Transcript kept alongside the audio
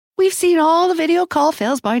We've seen all the video call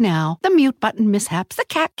fails by now. The mute button mishaps, the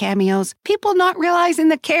cat cameos, people not realizing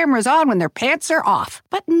the camera's on when their pants are off.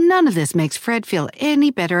 But none of this makes Fred feel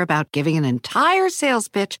any better about giving an entire sales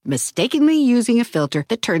pitch, mistakenly using a filter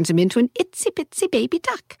that turns him into an itsy-bitsy baby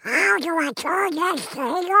duck. How do I turn this thing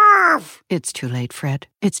off? It's too late, Fred.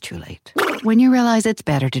 It's too late. When you realize it's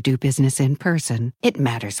better to do business in person, it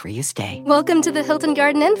matters where you stay. Welcome to the Hilton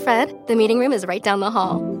Garden Inn, Fred. The meeting room is right down the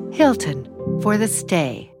hall. Hilton, for the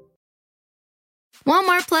stay.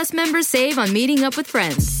 Walmart Plus members save on meeting up with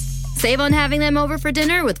friends. Save on having them over for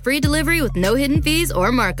dinner with free delivery with no hidden fees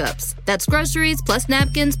or markups. That's groceries, plus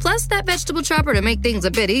napkins, plus that vegetable chopper to make things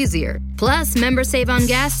a bit easier. Plus, members save on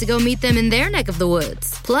gas to go meet them in their neck of the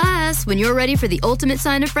woods. Plus, when you're ready for the ultimate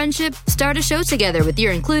sign of friendship, start a show together with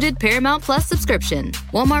your included Paramount Plus subscription.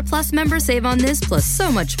 Walmart Plus members save on this plus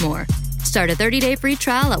so much more. Start a 30-day free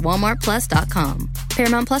trial at walmartplus.com.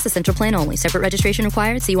 Paramount Plus Essential Plan only. Separate registration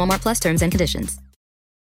required. See Walmart Plus terms and conditions.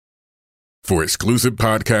 For exclusive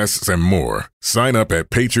podcasts and more, sign up at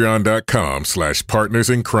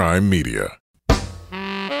patreon.com/partnersincrimemedia.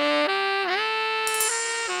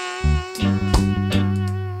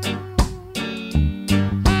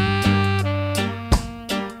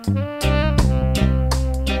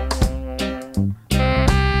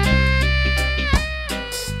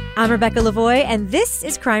 I'm Rebecca Lavoie, and this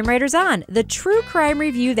is Crime Writers On, the true crime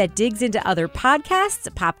review that digs into other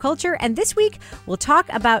podcasts, pop culture, and this week we'll talk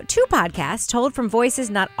about two podcasts told from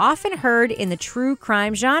voices not often heard in the true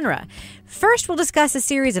crime genre. First, we'll discuss a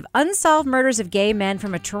series of unsolved murders of gay men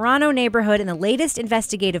from a Toronto neighborhood in the latest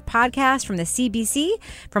investigative podcast from the CBC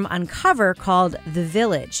from Uncover called The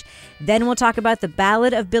Village. Then we'll talk about The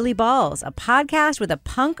Ballad of Billy Balls, a podcast with a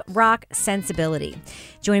punk rock sensibility.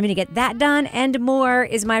 Joining me to get that done and more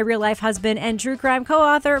is my real-life husband and true crime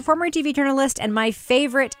co-author, former TV journalist, and my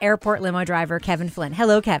favorite airport limo driver, Kevin Flynn.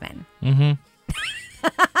 Hello, Kevin. Mm-hmm.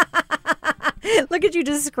 Look at you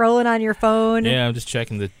just scrolling on your phone. Yeah, I'm just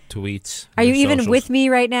checking the tweets. Are you even with me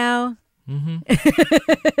right now? Mm-hmm.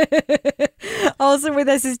 Also with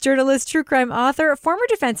us is journalist, true crime author, former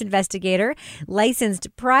defense investigator,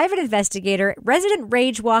 licensed private investigator, resident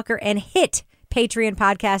rage walker, and hit Patreon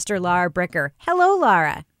podcaster Laura Bricker. Hello,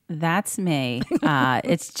 Laura. That's me.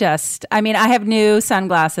 It's just, I have new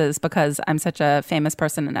sunglasses because I'm such a famous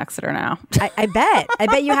person in Exeter now. I bet. I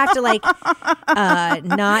bet you have to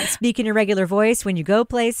not speak in your regular voice when you go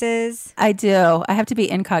places. I do. I have to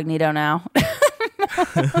be incognito now.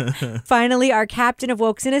 Finally, our captain of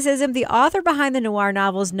woke cynicism, the author behind the noir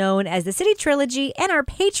novels known as the City Trilogy, and our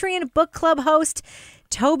Patreon book club host,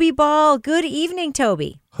 Toby Ball. Good evening,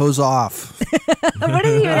 Toby. Hose off. What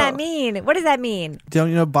does even that mean? What does that mean? Don't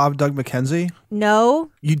you know Bob Doug McKenzie? No.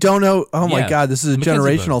 You don't know? Oh my God, this is a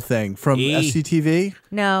generational thing from SCTV?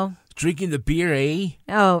 No. Drinking the beer, eh?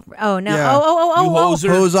 Oh no. Yeah. Oh.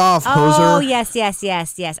 Hose off, hoser. Oh, yes.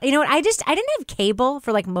 You know what? I didn't have cable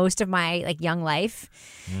for most of my young life.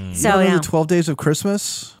 So you don't know the 12 Days of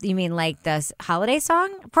Christmas? You mean the holiday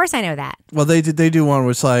song? Of course I know that. Well, they do one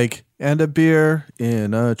where it's and a beer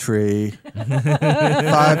in a tree, 5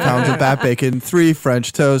 pounds of bat bacon, 3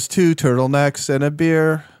 French toast, 2 turtlenecks, and a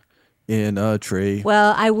beer in a tree.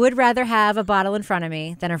 Well, I would rather have a bottle in front of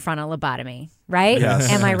me than a frontal lobotomy, right? Yes.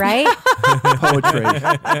 Am I right? Poetry.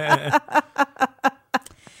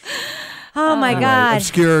 Oh, my God.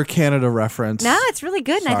 Obscure Canada reference. No, it's really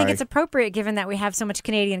good, and I think Sorry. it's appropriate given that we have so much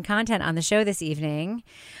Canadian content on the show this evening.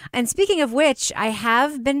 And speaking of which, I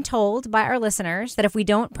have been told by our listeners that if we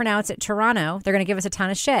don't pronounce it Toronto, they're going to give us a ton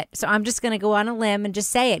of shit. So I'm just going to go on a limb and just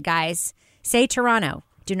say it, guys. Say Toronto.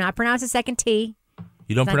 Do not pronounce the second T.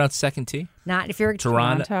 You don't pronounce second T? Not if you're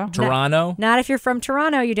Toronto. Toronto? Not if you're from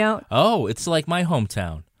Toronto, you don't. Oh, it's like my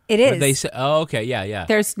hometown. It is. But they say, oh, okay, yeah.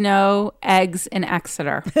 There's no eggs in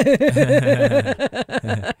Exeter.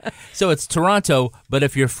 So it's Toronto, but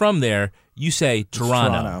if you're from there, you say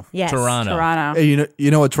Toronto. Toronto. Yes. Toronto. Hey,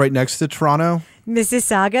 you know what's right next to Toronto?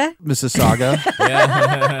 Mississauga.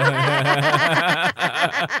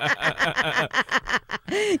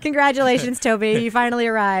 Congratulations, Toby. You finally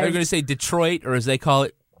arrived. They're going to say Detroit, or as they call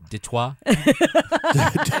it, Detroit.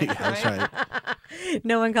 That's right.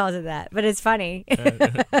 No one calls it that, but it's funny.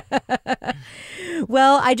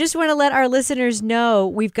 Well, I just want to let our listeners know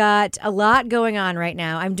we've got a lot going on right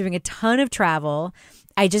now. I'm doing a ton of travel.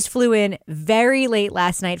 I just flew in very late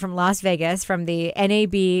last night from Las Vegas from the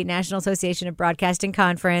NAB, National Association of Broadcasting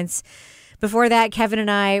Conference. Before that, Kevin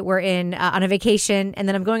and I were on a vacation, and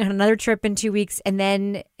then I'm going on another trip in 2 weeks, and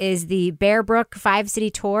then is the Bear Brook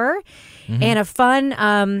 5-city tour, and a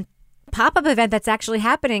fun pop-up event that's actually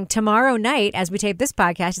happening tomorrow night as we tape this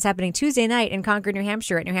podcast. It's happening Tuesday night in Concord, New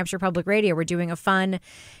Hampshire at New Hampshire Public Radio. We're doing a fun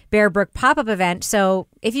Bear Brook pop-up event. So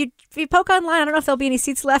if you poke online, I don't know if there'll be any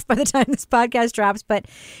seats left by the time this podcast drops, but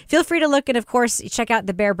feel free to look. And of course, check out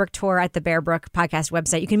the Bear Brook tour at the Bear Brook podcast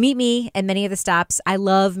website. You can meet me at many of the stops. I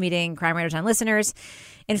love meeting Crime Writers On listeners.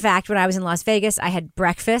 In fact, when I was in Las Vegas, I had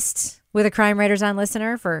breakfast with a Crime Writers On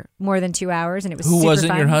listener for more than 2 hours, and it was super fun. Who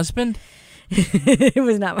wasn't your husband? It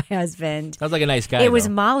was not my husband. Sounds like a nice guy. It was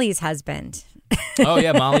though. Molly's husband. Oh,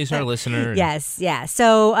 yeah, Molly's our listener. Yes, yeah.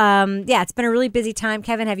 So, it's been a really busy time.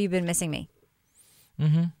 Kevin, have you been missing me?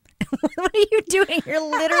 Mm-hmm. What are you doing? You're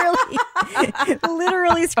literally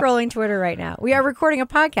scrolling Twitter right now. We are recording a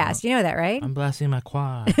podcast. You know that, right? I'm blasting my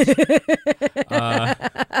quads.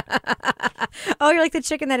 Oh, you're like the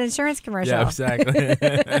chick in that insurance commercial. Yeah, exactly.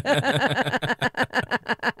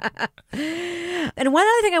 And one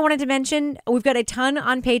other thing I wanted to mention, we've got a ton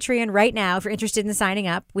on Patreon right now if you're interested in signing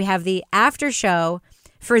up. We have the after show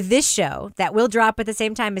for this show that will drop at the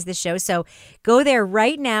same time as this show. So go there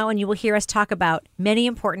right now and you will hear us talk about many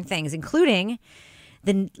important things, including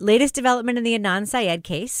the latest development in the Adnan Syed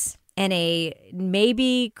case and a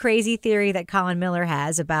maybe crazy theory that Colin Miller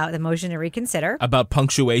has about the motion to reconsider. About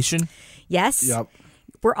punctuation? Yes. Yep.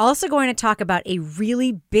 We're also going to talk about a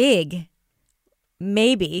really big,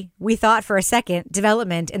 maybe, we thought for a second,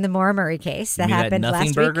 development in the Maura Murray case that happened that last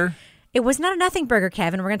week. burger? It was not a nothing burger,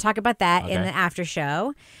 Kevin. We're going to talk about that in the after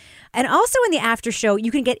show. And also in the after show,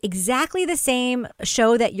 you can get exactly the same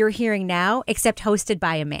show that you're hearing now, except hosted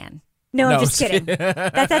by a man. No, I'm just kidding.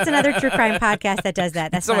 That's another true crime podcast that does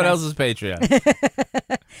that. That's someone else's Patreon.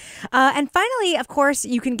 And finally, of course,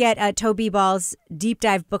 you can get Toby Ball's Deep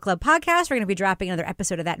Dive Book Club podcast. We're going to be dropping another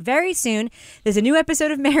episode of that very soon. There's a new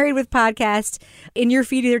episode of Married with Podcast in your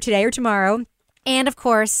feed either today or tomorrow. And of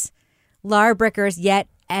course, Laura Bricker's Yet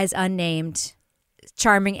As Unnamed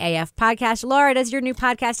Charming AF podcast. Laura, does your new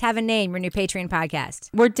podcast have a name, your new Patreon podcast?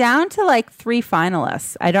 We're down to like 3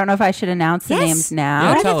 finalists. I don't know if I should announce the names now.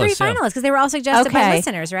 Yeah, What are the 3 us, yeah. finalists? Because they were all suggested by Okay.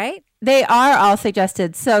 listeners, right? They are all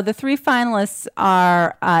suggested. So the 3 finalists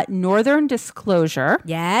are Northern Disclosure.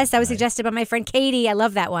 Yes, that was suggested by my friend Katie. I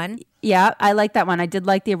love that one. Yeah, I like that one. I did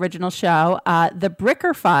like the original show. The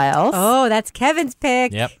Bricker Files. Oh, that's Kevin's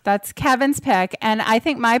pick. Yep. That's Kevin's pick. And I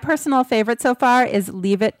think my personal favorite so far is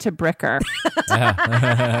Leave It to Bricker.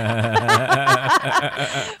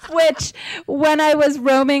 Which, when I was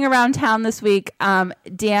roaming around town this week,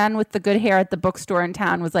 Dan with the good hair at the bookstore in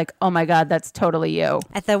town was like, oh my God, that's totally you.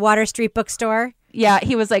 At the Water Street Bookstore. Yeah,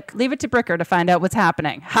 he was like, leave it to Bricker to find out what's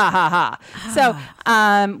happening. Ha, ha, ha. So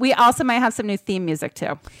we also might have some new theme music,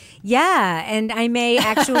 too. Yeah, and I may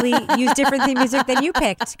actually use different theme music than you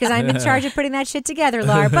picked because I'm in charge of putting that shit together,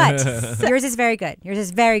 Laura. But yours is very good. Yours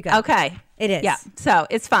is very good. Okay. It is. Yeah. So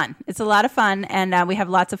it's fun. It's a lot of fun. And we have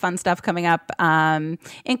lots of fun stuff coming up,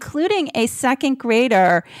 including a 2nd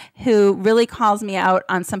grader who really calls me out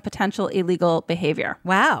on some potential illegal behavior.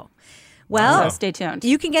 Wow. Well, So stay tuned.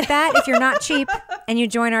 you can get that if you're not cheap and you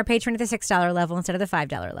join our Patreon at the $6 level instead of the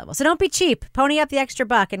 $5 level. So don't be cheap. Pony up the extra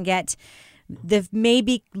buck and get the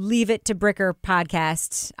maybe Leave It to Bricker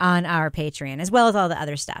podcast on our Patreon, as well as all the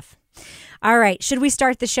other stuff. All right. Should we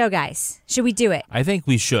start the show, guys? Should we do it? I think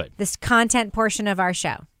we should. This content portion of our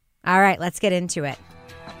show. All right. Let's get into it.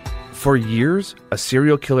 For years, a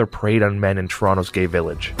serial killer preyed on men in Toronto's gay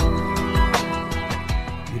village.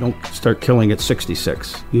 You don't start killing at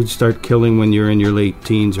 66. You'd start killing when you're in your late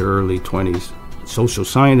teens or early 20s. Social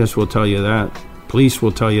scientists will tell you that. Police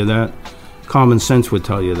will tell you that. Common sense would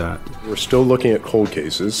tell you that. We're still looking at cold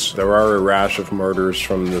cases. There are a rash of murders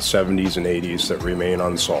from the 70s and 80s that remain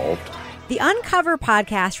unsolved. The Uncover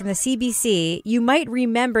podcast from the CBC, you might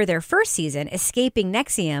remember their first season, Escaping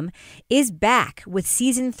NXIVM, is back with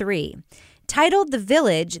season 3. Titled The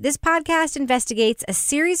Village, this podcast investigates a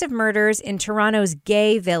series of murders in Toronto's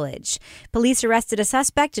gay village. Police arrested a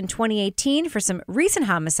suspect in 2018 for some recent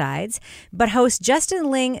homicides, but host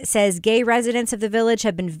Justin Ling says gay residents of the village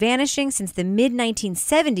have been vanishing since the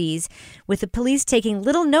mid-1970s, with the police taking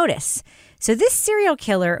little notice. So this serial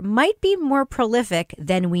killer might be more prolific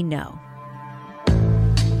than we know.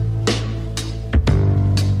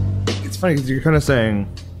 It's funny because you're kind of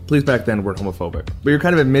saying police back then weren't homophobic, but you're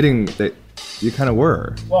kind of admitting that you kind of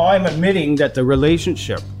were. Well, I'm admitting that the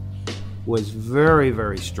relationship was very,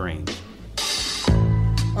 very strained.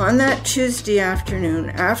 On that Tuesday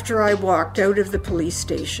afternoon, after I walked out of the police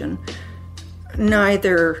station,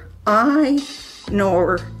 neither I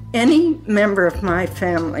nor any member of my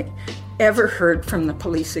family ever heard from the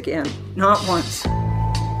police again. Not once.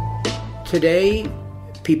 Today,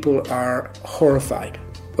 people are horrified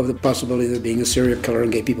of the possibility of there being a serial killer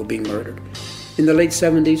and gay people being murdered. In the late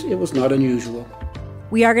 70s, it was not unusual.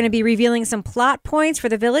 We are going to be revealing some plot points for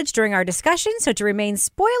The Village during our discussion, so to remain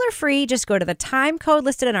spoiler-free, just go to the time code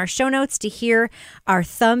listed in our show notes to hear our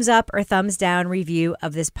thumbs up or thumbs down review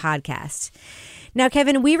of this podcast. Now,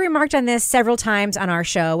 Kevin, we remarked on this several times on our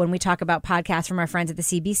show when we talk about podcasts from our friends at the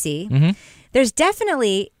CBC. Mm-hmm. There's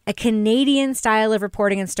definitely a Canadian style of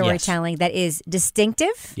reporting and storytelling that is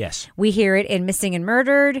distinctive. Yes. We hear it in Missing and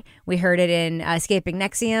Murdered. We heard it in Escaping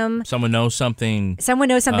NXIVM. Someone knows something.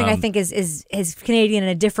 I think is Canadian in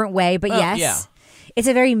a different way, but yes. Yeah. It's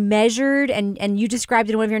a very measured, and you described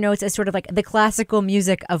it in one of your notes as sort of like the classical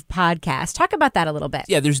music of podcasts. Talk about that a little bit.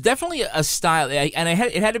 Yeah, there's definitely a style, it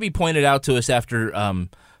had to be pointed out to us after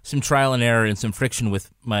some trial and error and some friction with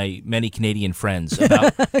my many Canadian friends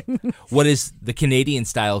about what is the Canadian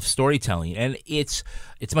style of storytelling, and it's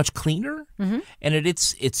much cleaner, Mm-hmm. and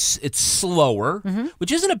it's slower,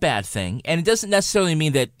 which isn't a bad thing, and it doesn't necessarily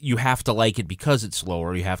mean that you have to like it because it's slower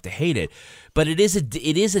or you have to hate it, but it is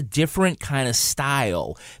a different kind of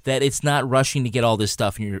style that it's not rushing to get all this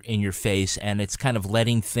stuff in your face, and it's kind of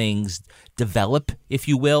letting things develop, if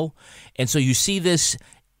you will, and so you see this.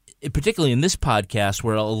 Particularly in this podcast,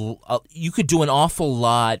 where you could do an awful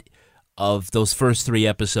lot of those first 3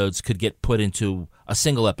 episodes could get put into a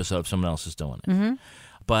single episode if someone else is doing it. Mm-hmm.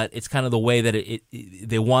 But it's kind of the way that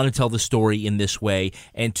they want to tell the story in this way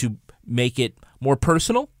and to make it more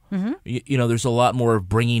personal. Mm-hmm. You know, there's a lot more of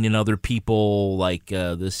bringing in other people like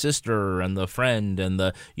the sister and the friend and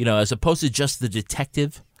as opposed to just the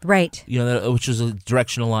detective. Right. Which is a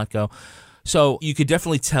direction a lot go. So you could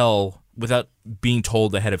definitely tell without being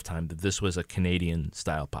told ahead of time that this was a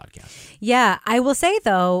Canadian-style podcast. Yeah, I will say,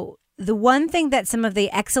 though, the one thing that some of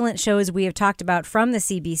the excellent shows we have talked about from the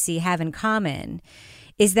CBC have in common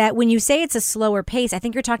is that when you say it's a slower pace, I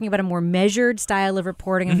think you're talking about a more measured style of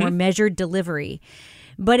reporting, a more measured delivery.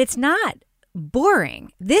 But it's not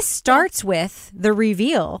boring. This starts with the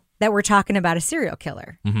reveal that we're talking about a serial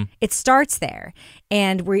killer. Mm-hmm. It starts there.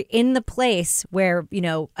 And we're in the place where,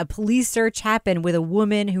 a police search happened with a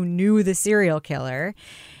woman who knew the serial killer.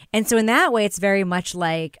 And so in that way, it's very much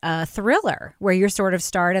like a thriller where you sort of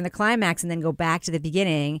start in the climax and then go back to the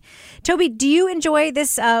beginning. Toby, do you enjoy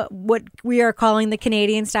this, what we are calling the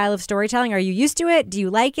Canadian style of storytelling? Are you used to it? Do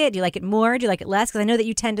you like it? Do you like it more? Do you like it less? Because I know that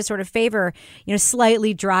you tend to sort of favor,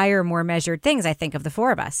 slightly drier, more measured things, I think, of the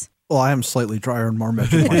four of us. Well, I am slightly drier and more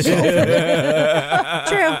measured myself.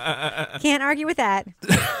 True. Can't argue with that.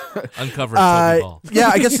 Uncover Toby Ball. Yeah,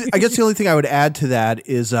 I guess the only thing I would add to that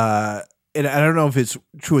is, and I don't know if it's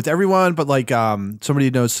true with everyone, but like somebody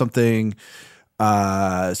knows something.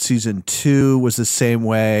 Season 2 was the same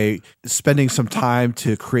way, spending some time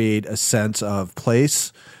to create a sense of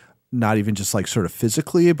place, not even just like sort of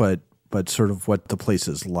physically, but sort of what the place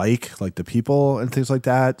is like the people and things like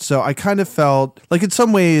that. So I kind of felt like in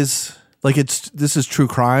some ways, like this is true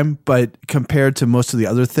crime, but compared to most of the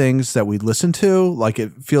other things that we listen to, like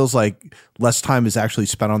it feels like less time is actually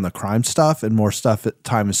spent on the crime stuff and more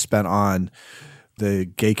time is spent on the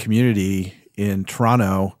gay community in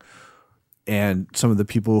Toronto and some of the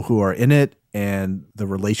people who are in it and the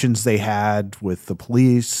relations they had with the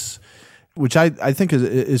police, which I think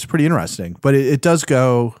is pretty interesting. But it does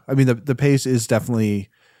go, I mean, the pace is definitely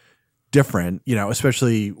different,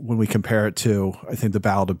 especially when we compare it to, I think, The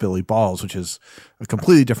Ballad of Billy Balls, which is a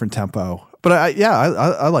completely different tempo. But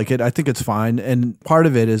I like it. I think it's fine. And part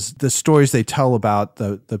of it is the stories they tell about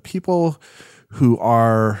the people who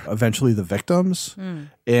are eventually the victims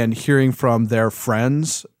and hearing from their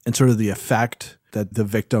friends and sort of the effect that the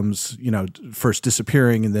victims, first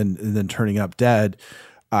disappearing and then turning up dead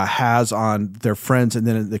has on their friends and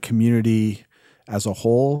then the community as a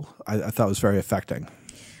whole, I thought was very affecting.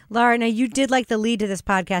 Laura, now you did like the lead to this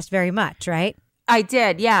podcast very much, right? I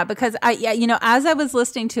did, yeah, because as I was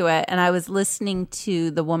listening to it, and I was listening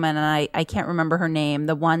to the woman, and I can't remember her name,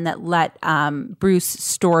 the one that let Bruce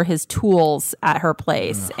store his tools at her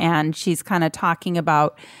place, and she's kind of talking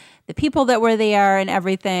about the people that were there and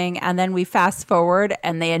everything, and then we fast forward,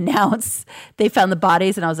 and they announce they found the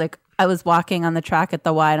bodies, and I was like, I was walking on the track at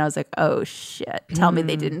the Y, and I was like, oh shit, tell me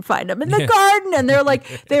they didn't find them in the garden, and they're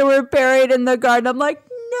like, they were buried in the garden. I'm like,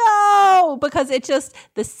 no, because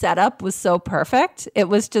the setup was so perfect. It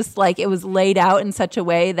was just like, it was laid out in such a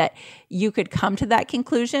way that you could come to that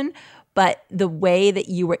conclusion. but the way that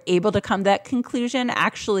you were able to come to that conclusion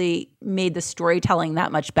actually made the storytelling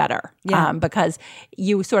that much better. Yeah. Because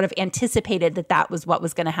you sort of anticipated that was what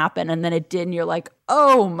was going to happen, and then it did, and you're like,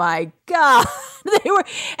 oh my God.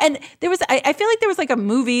 I feel like there was like a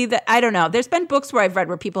movie that, I don't know, there's been books where I've read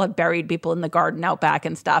where people have buried people in the garden out back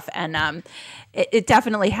and stuff, and it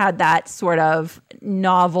definitely had that sort of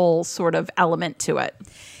novel sort of element to it.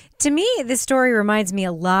 To me, this story reminds me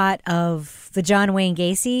a lot of the John Wayne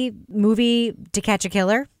Gacy movie To Catch a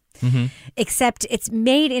Killer. Mm-hmm. Except it's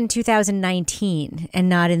made in 2019 and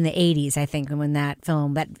not in the 80s, I think, when that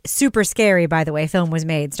super scary, by the way, film was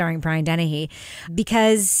made, starring Brian Dennehy,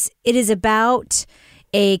 because it is about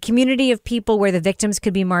a community of people where the victims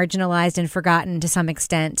could be marginalized and forgotten to some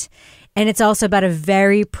extent. And it's also about a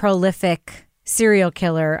very prolific serial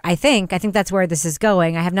killer, I think. I think that's where this is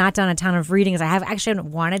going. I have not done a ton of readings. I haven't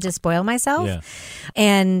wanted to spoil myself. Yeah.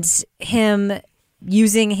 And him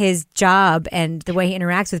using his job and the way he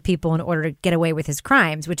interacts with people in order to get away with his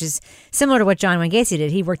crimes, which is similar to what John Wayne Gacy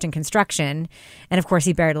did. He worked in construction, and of course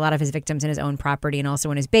he buried a lot of his victims in his own property and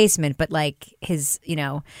also in his basement, but like his,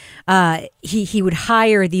 he would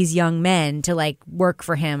hire these young men to like work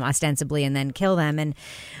for him ostensibly and then kill them. And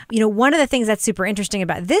one of the things that's super interesting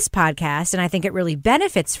about this podcast, and I think it really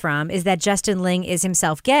benefits from, is that Justin Ling is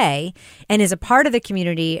himself gay and is a part of the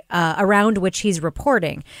community around which he's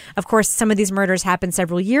reporting. Of course, some of these murders happened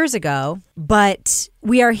several years ago, but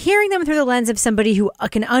we are hearing them through the lens of somebody who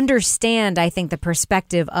can understand, I think, the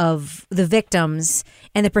perspective of the victims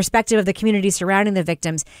and the perspective of the community surrounding the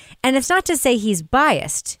victims. And it's not to say he's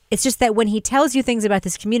biased. It's just that when he tells you things about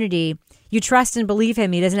this community, you trust and believe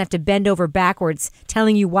him. He doesn't have to bend over backwards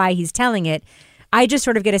telling you why he's telling it. I just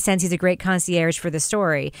sort of get a sense he's a great concierge for the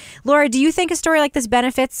story. Laura, do you think a story like this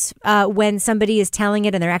benefits when somebody is telling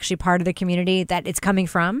it and they're actually part of the community that it's coming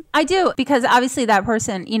from? I do, because obviously that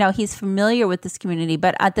person, he's familiar with this community,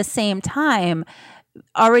 but at the same time,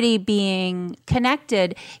 already being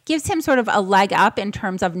connected gives him sort of a leg up in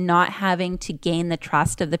terms of not having to gain the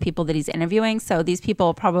trust of the people that he's interviewing. So these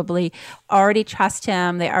people probably already trust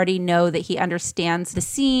him. They already know that he understands the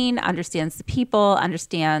scene, understands the people,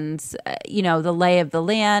 understands, the lay of the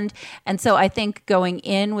land. And so I think going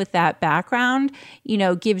in with that background,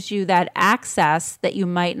 gives you that access that you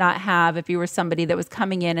might not have if you were somebody that was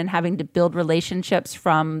coming in and having to build relationships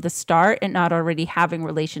from the start and not already having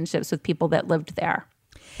relationships with people that lived there.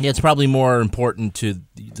 Yeah, it's probably more important to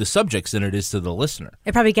the subjects than it is to the listener.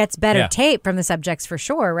 It probably gets better tape from the subjects for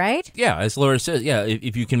sure, right? Yeah, as Laura says,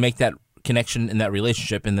 if you can make that connection in that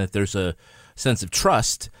relationship and that there's a sense of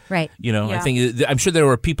trust, right? I think I'm sure there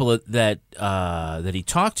were people that he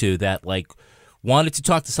talked to that like wanted to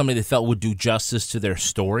talk to somebody they felt would do justice to their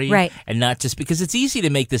story, right? And not just because it's easy to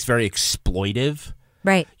make this very exploitive,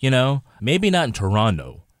 right? Maybe not in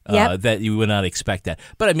Toronto. That you would not expect that.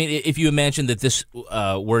 But I mean, if you imagine that this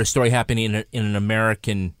were a story happening in an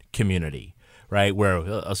American community, right, where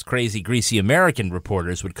us crazy, greasy American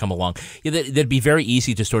reporters would come along, that'd be very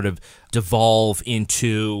easy to sort of devolve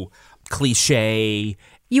into cliche.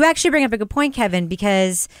 You actually bring up a good point, Kevin,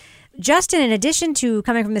 because Justin, in addition to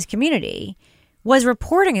coming from this community, was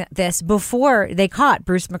reporting this before they caught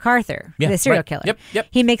Bruce McArthur, the serial killer. Yep.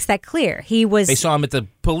 He makes that clear. They saw him at the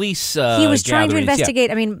police he was trying to gatherings. investigate.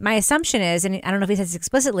 Yeah. I mean, my assumption is, and I don't know if he says this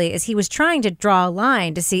explicitly, is he was trying to draw a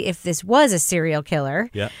line to see if this was a serial killer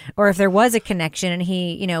or if there was a connection. And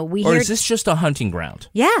is this just a hunting ground?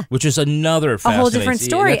 Yeah. Which is another fascinating, a whole different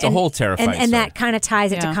story. That's a whole terrifying story. And that kind of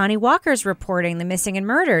ties it to Connie Walker's reporting, the missing and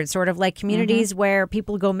murdered, sort of like communities where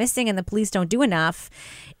people go missing and the police don't do enough.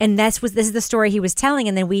 And this is the story he was telling.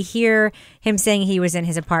 And then we hear him saying he was in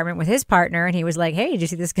his apartment with his partner and he was like, hey, did you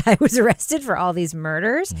see this guy was arrested for all these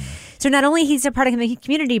murders? So not only he's a part of the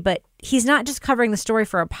community, but he's not just covering the story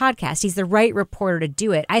for a podcast. He's the right reporter to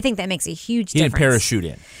do it. I think that makes a huge difference. He didn't parachute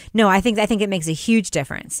in. No, I think it makes a huge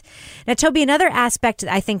difference. Now, Toby, another aspect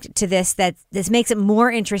I think to this that this makes it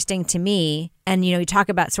more interesting to me, and you talk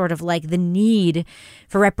about sort of like the need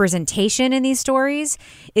for representation in these stories,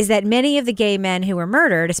 is that many of the gay men who were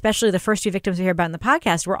murdered, especially the first few victims we hear about in the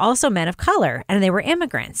podcast, were also men of color, and they were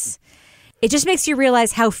immigrants. It just makes you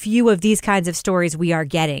realize how few of these kinds of stories we are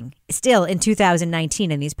getting still in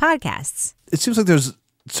 2019 in these podcasts. It seems like there's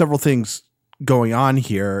several things going on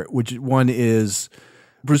here, which one is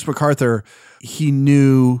Bruce McArthur, he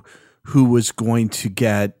knew who was going to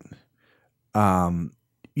get,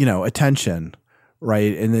 attention,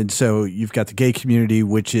 right? And then so you've got the gay community,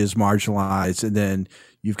 which is marginalized, and then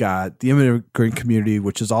you've got the immigrant community,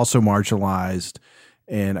 which is also marginalized.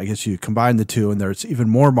 And I guess you combine the two and there's even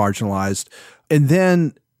more marginalized. And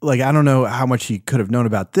then, I don't know how much he could have known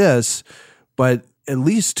about this, but at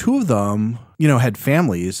least two of them, had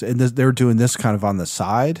families, and they were doing this kind of on the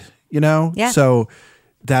side, Yeah. So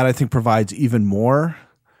that I think provides even more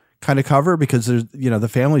kind of cover because there's, the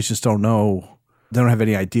families just don't know, they don't have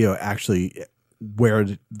any idea actually where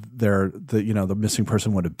the missing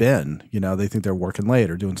person would have been. They think they're working late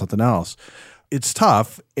or doing something else. It's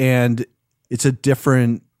tough, and it's a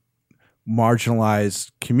different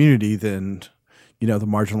marginalized community than, the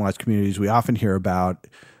marginalized communities we often hear about.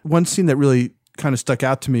 One scene that really kind of stuck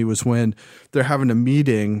out to me was when they're having a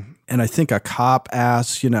meeting, and I think a cop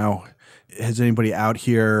asks, has anybody out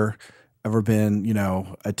here ever been,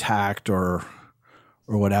 attacked or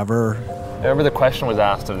whatever? Whenever the question was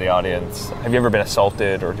asked of the audience, have you ever been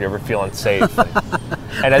assaulted or do you ever feel unsafe?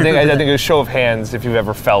 And I think it was a show of hands if you've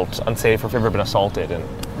ever felt unsafe or if you've ever been assaulted. And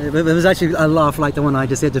there was actually a laugh like the one I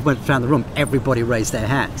just did that went around the room. Everybody raised their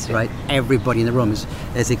hands, right? Everybody in the room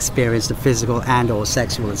has experienced a physical and or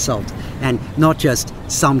sexual assault. And not just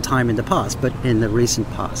sometime in the past, but in the recent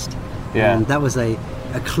past. Yeah. And that was a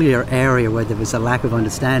clear area where there was a lack of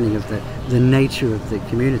understanding of the nature of the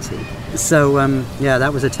community. So,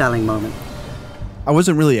 that was a telling moment. I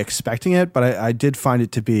wasn't really expecting it, but I did find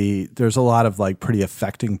it to be, there's a lot of pretty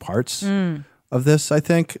affecting parts of this, I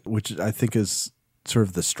think, which I think is sort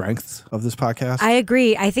of the strength of this podcast. I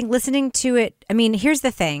agree. I think listening to it, here's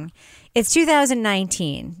the thing. It's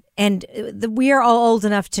 2019, and we are all old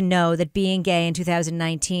enough to know that being gay in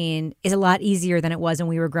 2019 is a lot easier than it was when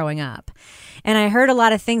we were growing up. And I heard a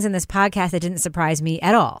lot of things in this podcast that didn't surprise me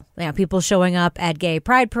at all. People showing up at gay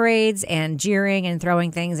pride parades and jeering and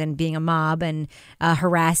throwing things and being a mob and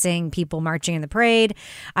harassing people marching in the parade.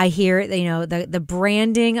 I hear, the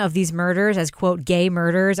branding of these murders as, quote, gay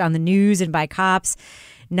murders on the news and by cops.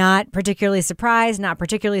 Not particularly surprised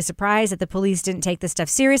that the police didn't take this stuff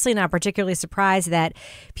seriously, not particularly surprised that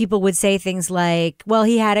people would say things like, well,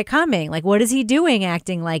 he had it coming. Like, what is he doing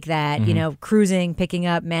acting like that? Mm-hmm. Cruising, picking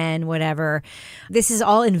up men, whatever. This is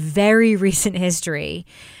all in very recent history.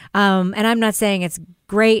 And I'm not saying it's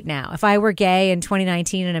great now. If I were gay in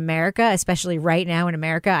 2019 in America, especially right now in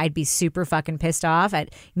America, I'd be super fucking pissed off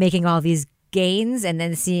at making all these gains and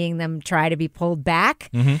then seeing them try to be pulled back.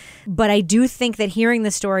 Mm-hmm. But I do think that hearing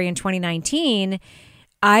the story in 2019,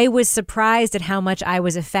 I was surprised at how much I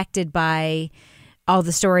was affected by all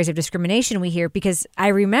the stories of discrimination we hear because I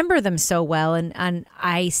remember them so well and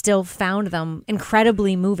I still found them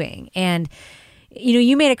incredibly moving. And,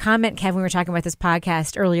 you made a comment, Kev, when we were talking about this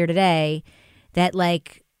podcast earlier today that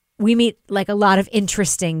we meet a lot of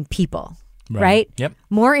interesting people. Right? Yep.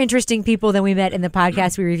 More interesting people than we met in the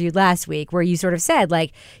podcast we reviewed last week, where you sort of said,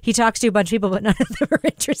 he talks to a bunch of people, but none of them are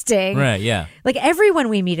interesting. Right, yeah. Everyone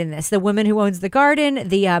we meet in this, the woman who owns the garden,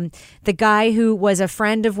 the guy who was a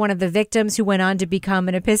friend of one of the victims who went on to become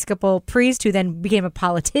an Episcopal priest who then became a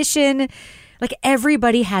politician.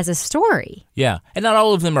 Everybody has a story. Yeah. And not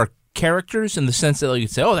all of them are characters in the sense that you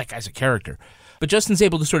say, oh, that guy's a character. But Justin's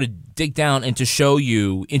able to sort of dig down and to show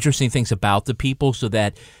you interesting things about the people so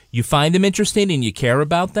that you find them interesting and you care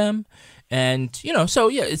about them. And,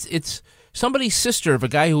 it's somebody's sister of a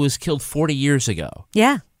guy who was killed 40 years ago.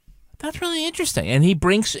 Yeah. That's really interesting. And he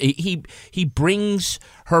brings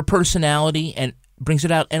her personality and brings it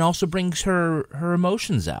out and also brings her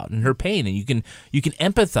emotions out and her pain. And you can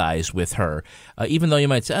empathize with her, even though you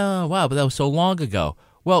might say, oh, wow, but that was so long ago.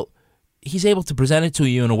 Well, he's able to present it to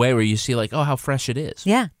you in a way where you see oh, how fresh it is.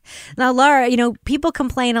 Yeah. Now, Laura, people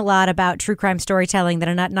complain a lot about true crime storytelling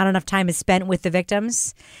that not enough time is spent with the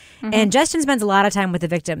victims. Mm-hmm. And Justin spends a lot of time with the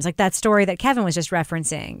victims, like that story that Kevin was just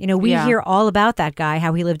referencing. We hear all about that guy,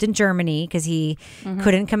 how he lived in Germany because he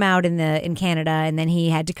couldn't come out in Canada, and then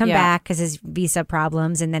he had to come back because his visa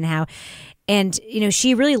problems, and then how... And,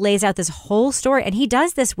 she really lays out this whole story. And he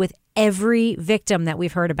does this with every victim that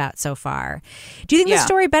we've heard about so far. Do you think the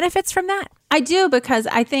story benefits from that? I do, because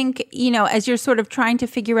I think, as you're sort of trying to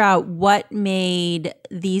figure out what made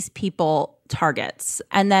these people targets,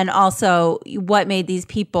 and then also what made these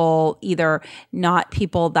people either not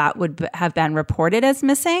people that would have been reported as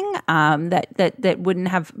missing, that wouldn't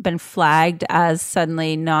have been flagged as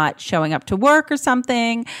suddenly not showing up to work or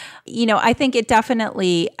something. I think it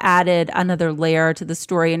definitely added another layer to the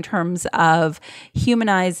story in terms of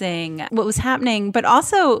humanizing what was happening, but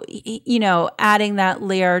also, adding that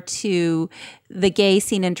layer to the gay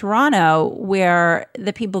scene in Toronto, where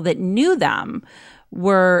the people that knew them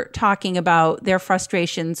were talking about their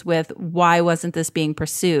frustrations with why wasn't this being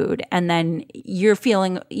pursued, and then you're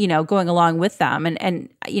feeling, going along with them and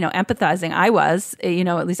empathizing. I was,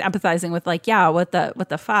 at least empathizing with what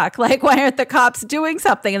the fuck, why aren't the cops doing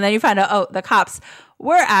something? And then you find out, oh, the cops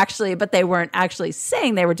were actually, but they weren't actually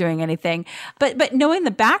saying they were doing anything. But knowing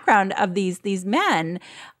the background of these men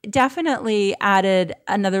definitely added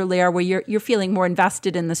another layer where you're feeling more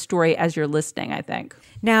invested in the story as you're listening, I think.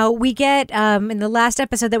 Now, we get, in the last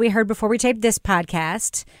episode that we heard before we taped this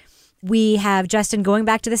podcast, we have Justin going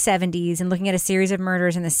back to the 70s and looking at a series of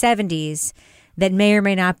murders in the 70s that may or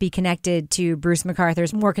may not be connected to Bruce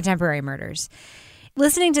McArthur's more contemporary murders.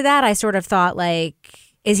 Listening to that, I sort of thought, like,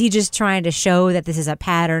 is he just trying to show that this is a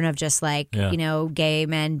pattern of just gay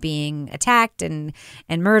men being attacked and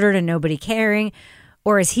murdered and nobody caring?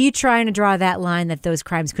 Or is he trying to draw that line that those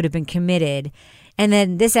crimes could have been committed? And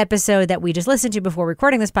then this episode that we just listened to before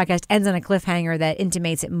recording this podcast ends on a cliffhanger that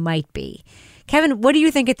intimates it might be. Kevin, what do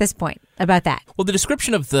you think at this point about that? Well, the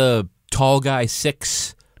description of the tall guy,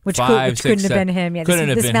 6'5", which couldn't have been him. Yeah, couldn't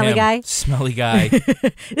have the been smelly him. guy. Smelly guy.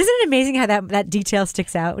 Isn't it amazing how that detail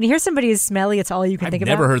sticks out? When you hear somebody is smelly, it's all you can think I've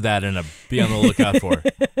about. never heard that be on the lookout for.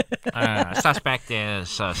 Suspect is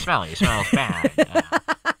smelly, smells bad.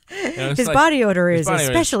 His body odor is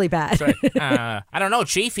especially bad. Right. I don't know,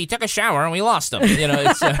 Chief. He took a shower and we lost him.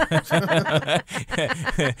 It's.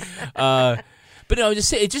 But no,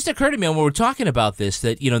 it just occurred to me when we were talking about this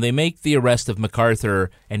that they make the arrest of McArthur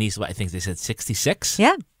and he's, I think they said 66.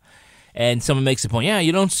 Yeah. And someone makes the point,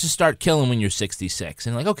 you don't just start killing when you're 66.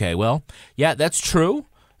 And okay, well, yeah, that's true.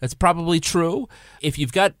 That's probably true. If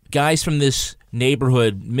you've got guys from this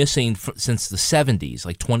neighborhood missing since the 70s,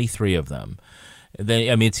 like 23 of them,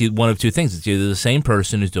 then it's one of two things. It's either the same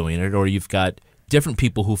person who's doing it, or you've got different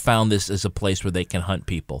people who found this as a place where they can hunt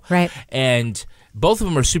people. Right. And both of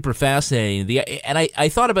them are super fascinating. And I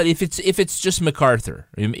thought about if it's just McArthur,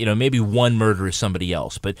 maybe one murder is somebody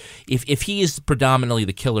else. But if he is predominantly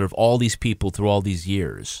the killer of all these people through all these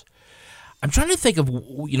years, I'm trying to think of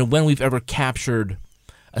when we've ever captured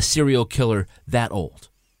a serial killer that old.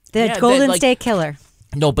 The Golden State Killer.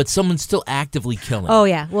 No, but someone's still actively killing. Oh,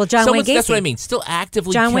 yeah. Well, John Wayne Gacy. That's what I mean. Still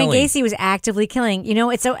actively killing. killing. John Wayne Gacy was actively killing.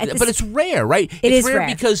 But it's rare, right? It's rare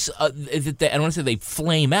because, I don't want to say they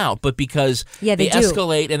flame out, but because they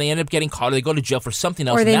escalate and they end up getting caught or they go to jail for something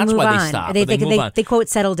else, or they and that's move why on. they stop. They move on. They, quote,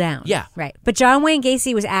 settle down. Yeah. Right. But John Wayne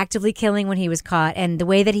Gacy was actively killing when he was caught, and the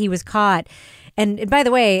way that he was caught... And by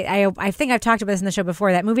the way, I think I've talked about this in the show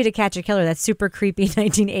before, that movie To Catch a Killer, that super creepy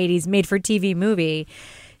 1980s made-for-TV movie...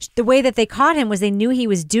 The way that they caught him was they knew he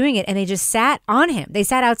was doing it and they just sat on him. They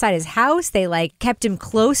sat outside his house. They kept him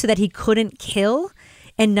close so that he couldn't kill.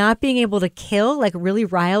 And not being able to kill really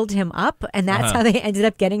riled him up. And that's how they ended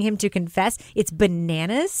up getting him to confess. It's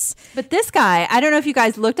bananas. But this guy, I don't know if you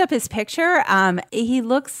guys looked up his picture. He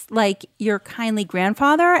looks like your kindly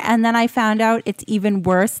grandfather. And then I found out it's even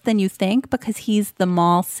worse than you think because he's the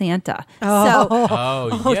mall Santa.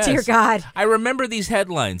 Oh, yes. Dear God. I remember these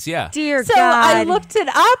headlines, yeah. Dear God. So I looked it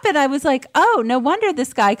up and I was like, oh, no wonder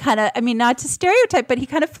this guy kind of, not to stereotype, but he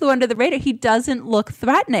kind of flew under the radar. He doesn't look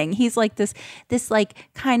threatening. He's like this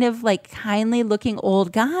kind of kindly looking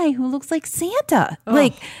old guy who looks like Santa.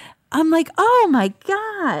 Oh. I'm like, oh my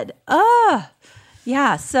God.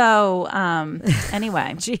 Yeah. So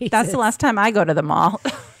anyway, that's the last time I go to the mall.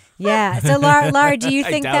 Yeah. So Laura, do you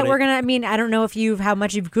think that it. we're going to, I don't know how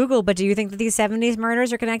much you've Googled, but do you think that these 70s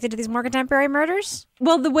murders are connected to these more contemporary murders?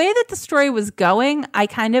 Well, the way that the story was going, I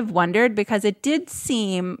kind of wondered because it did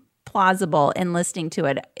seem plausible in listening to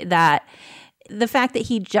it that the fact that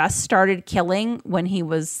he just started killing when he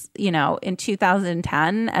was, in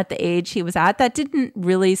 2010 at the age he was at, that didn't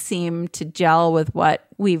really seem to gel with what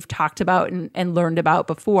we've talked about and learned about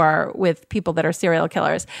before with people that are serial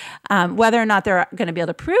killers. Whether or not they're going to be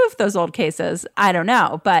able to prove those old cases, I don't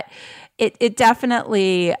know. But it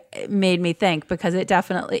definitely made me think because it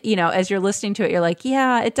definitely, as you're listening to it, you're like,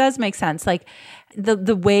 yeah, it does make sense.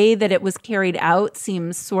 The way that it was carried out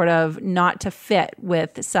seems sort of not to fit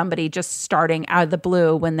with somebody just starting out of the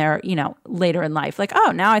blue when they're, later in life.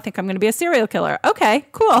 Oh, now I think I'm going to be a serial killer. Okay,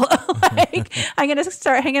 cool. I'm going to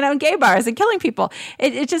start hanging out in gay bars and killing people.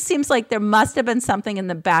 It just seems like there must have been something in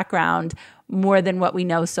the background more than what we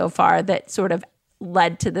know so far that sort of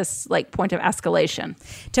led to this point of escalation.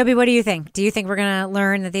 Toby, what do you think? Do you think we're going to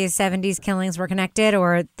learn that these 70s killings were connected,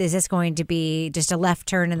 or is this going to be just a left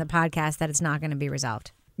turn in the podcast that it's not going to be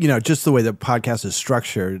resolved? Just the way the podcast is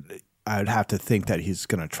structured, I would have to think that he's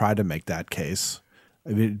going to try to make that case.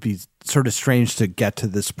 It'd be sort of strange to get to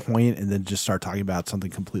this point and then just start talking about something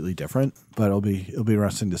completely different, but it'll be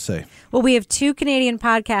interesting to see. Well, we have two Canadian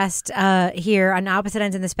podcasts here on opposite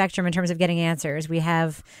ends of the spectrum in terms of getting answers. We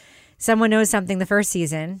have Someone Knows Something, the first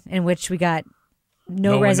season, in which we got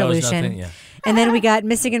no resolution. Yeah. And then we got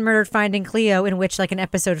Missing and Murdered Finding Cleo, in which, like in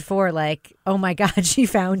episode 4, like, oh my God, she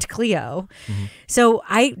found Cleo. Mm-hmm. So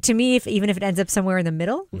to me, even if it ends up somewhere in the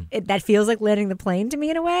middle, that feels like landing the plane to me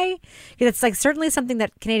in a way. Because it's like certainly something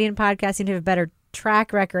that Canadian podcasts seem to have a better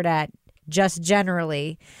track record at, just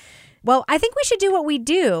generally. Well, I think we should do what we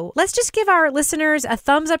do. Let's just give our listeners a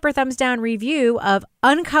thumbs up or thumbs down review of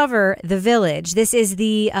Uncover the Village. This is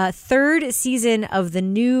the third season of the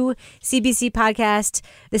new CBC podcast.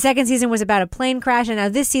 The second season was about a plane crash, and now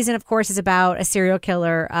this season, of course, is about a serial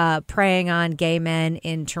killer preying on gay men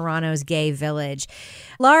in Toronto's gay village.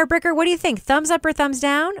 Laura Bricker, what do you think? Thumbs up or thumbs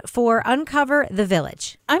down for Uncover the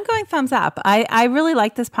Village? I'm going thumbs up. I really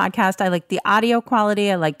like this podcast. I liked the audio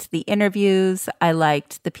quality. I liked the interviews. I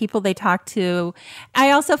liked the people they talked to.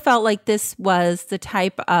 I also felt like this was the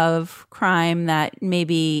type of crime that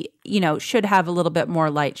maybe, should have a little bit more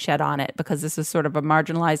light shed on it, because this is sort of a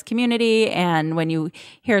marginalized community. And when you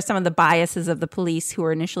hear some of the biases of the police who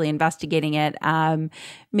were initially investigating it,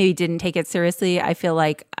 maybe didn't take it seriously, I feel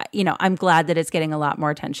like, I'm glad that it's getting a lot more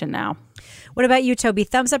attention now. What about you, Toby?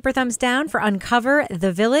 Thumbs up or thumbs down for Uncover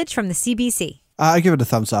the Village from the CBC? I give it a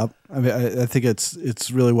thumbs up. I mean, I think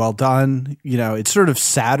it's really well done. It's sort of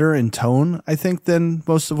sadder in tone, I think, than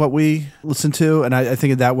most of what we listen to, and I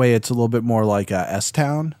think in that way it's a little bit more like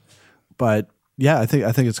S-Town. But yeah, I think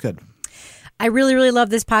it's good. I really, really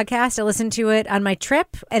love this podcast. I listened to it on my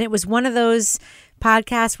trip, and it was one of those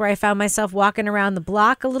podcasts where I found myself walking around the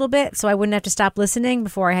block a little bit so I wouldn't have to stop listening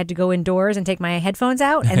before I had to go indoors and take my headphones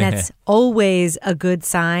out. And that's always a good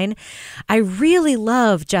sign. I really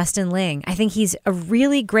love Justin Ling. I think he's a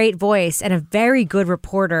really great voice and a very good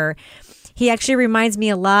reporter. He actually reminds me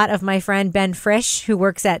a lot of my friend Ben Frisch, who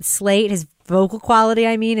works at Slate. His vocal quality,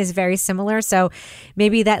 is very similar. So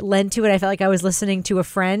maybe that lent to it. I felt like I was listening to a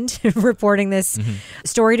friend reporting this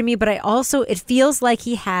story to me. But it feels like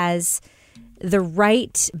he has the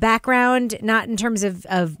right background, not in terms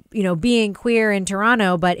of being queer in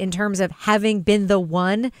Toronto, but in terms of having been the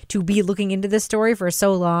one to be looking into this story for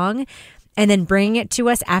so long and then bringing it to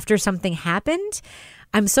us after something happened.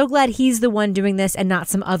 I'm so glad he's the one doing this and not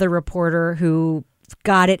some other reporter who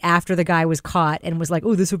got it after the guy was caught and was like,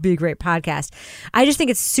 oh, this would be a great podcast. I just think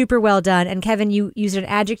it's super well done. And Kevin, you used an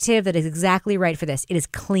adjective that is exactly right for this. It is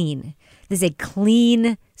clean. This is a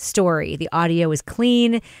clean story. The audio is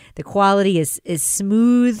clean. The quality is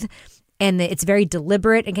smooth, and it's very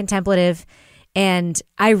deliberate and contemplative. And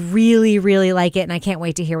I really, really like it, and I can't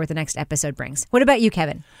wait to hear what the next episode brings. What about you,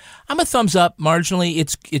 Kevin? I'm a thumbs up. Marginally,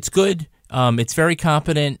 it's good. It's very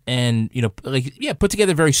competent and put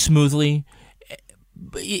together very smoothly.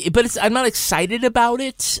 But I'm not excited about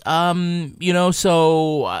it,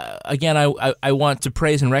 So again, I want to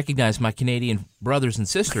praise and recognize my Canadian brothers and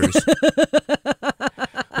sisters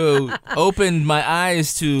who opened my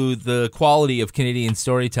eyes to the quality of Canadian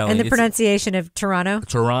storytelling and the pronunciation of Toronto.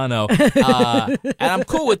 And I'm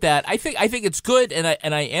cool with that. I think it's good,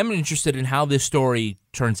 and I am interested in how this story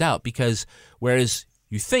turns out, because whereas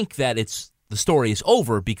you think that the story is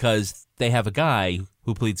over because they have a guy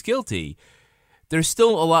who pleads guilty, there's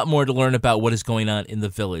still a lot more to learn about what is going on in the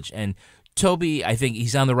village. And Toby, I think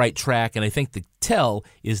he's on the right track, and I think the tell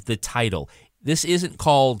is the title. This isn't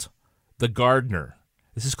called The Gardener.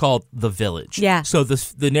 This is called The Village. Yeah. So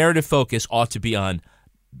the narrative focus ought to be on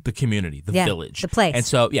the community, the village. The place. And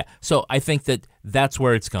so I think that's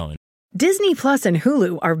where it's going. Disney Plus and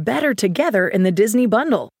Hulu are better together in the Disney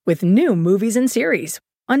Bundle with new movies and series.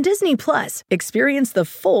 On Disney Plus, experience the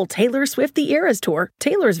full Taylor Swift The Eras Tour,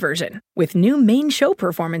 Taylor's version, with new main show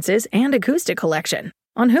performances and acoustic collection.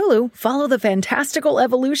 On Hulu, follow the fantastical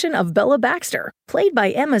evolution of Bella Baxter, played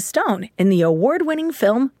by Emma Stone in the award-winning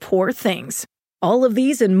film Poor Things. All of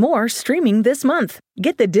these and more streaming this month.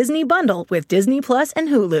 Get the Disney Bundle with Disney Plus and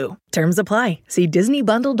Hulu. Terms apply. See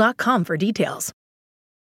DisneyBundle.com for details.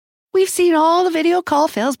 We've seen all the video call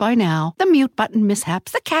fails by now. The mute button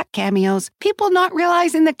mishaps, the cat cameos, people not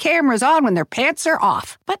realizing the camera's on when their pants are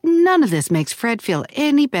off. But none of this makes Fred feel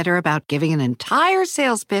any better about giving an entire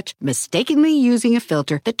sales pitch, mistakenly using a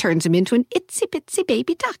filter that turns him into an itsy-bitsy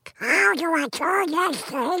baby duck. How do I turn this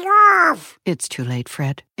thing off? It's too late,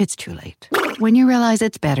 Fred. It's too late. When you realize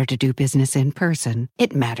it's better to do business in person,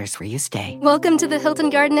 it matters where you stay. Welcome to the Hilton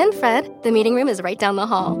Garden Inn, Fred. The meeting room is right down the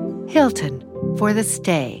hall. Hilton, for the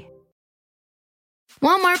stay.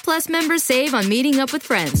 Walmart Plus members save on meeting up with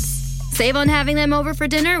friends. Save on having them over for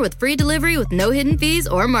dinner with free delivery with no hidden fees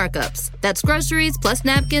or markups. That's groceries plus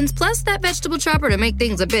napkins plus that vegetable chopper to make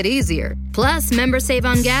things a bit easier. Plus, members save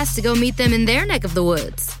on gas to go meet them in their neck of the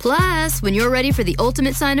woods. Plus, when you're ready for the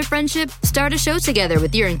ultimate sign of friendship, start a show together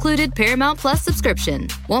with your included Paramount Plus subscription.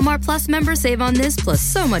 Walmart Plus members save on this plus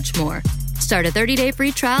so much more. Start a 30-day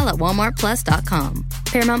free trial at walmartplus.com.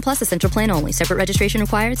 Paramount Plus Essential Plan only. Separate registration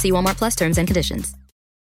required. See Walmart Plus terms and conditions.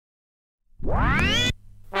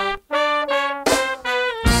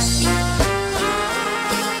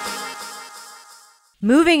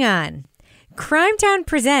 Moving on. Crimetown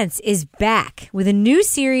Presents is back with a new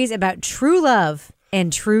series about true love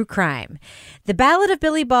and true crime. The Ballad of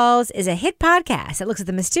Billy Balls is a hit podcast that looks at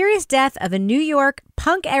the mysterious death of a New York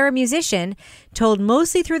punk-era musician told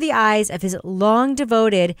mostly through the eyes of his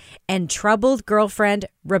long-devoted and troubled girlfriend,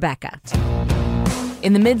 Rebecca.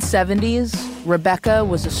 In the mid-'70s, Rebecca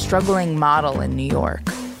was a struggling model in New York.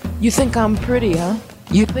 You think I'm pretty, huh?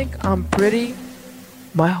 You think I'm pretty?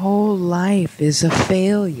 My whole life is a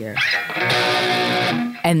failure.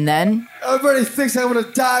 And then everybody thinks I'm gonna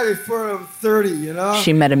die before I'm 30, you know?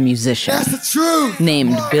 She met a musician. That's the truth!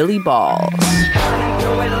 Named Billy Balls.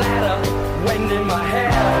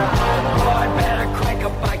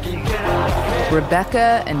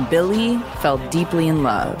 Rebecca and Billy fell deeply in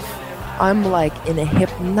love. I'm like in a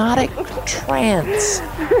hypnotic trance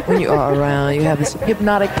when you are around. You have this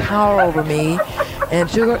hypnotic power over me, and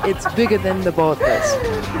sugar, it's bigger than the both of us.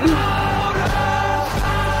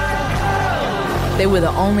 They were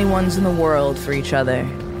the only ones in the world for each other.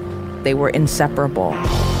 They were inseparable.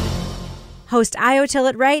 Host Io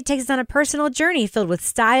Tillett-Wright takes us on a personal journey filled with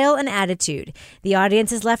style and attitude. The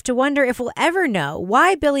audience is left to wonder if we'll ever know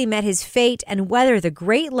why Billy met his fate and whether the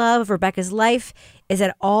great love of Rebecca's life is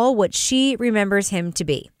at all what she remembers him to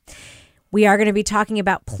be. We are going to be talking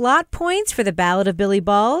about plot points for the Ballad of Billy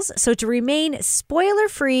Balls, so to remain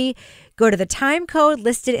spoiler-free, go to the time code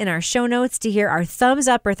listed in our show notes to hear our thumbs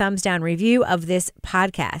up or thumbs down review of this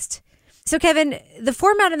podcast. So, Kevin, the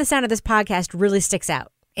format and the sound of this podcast really sticks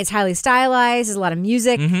out. It's highly stylized, there's a lot of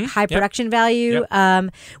music, high production value.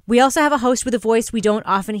 We also have a host with a voice we don't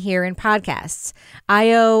often hear in podcasts.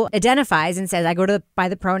 Io identifies and says, I go by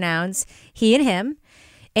the pronouns he and him.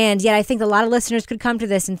 And yet I think a lot of listeners could come to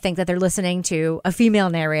this and think that they're listening to a female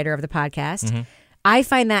narrator of the podcast. I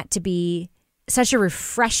find that to be such a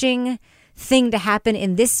refreshing thing to happen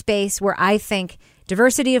in this space where I think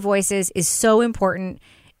diversity of voices is so important.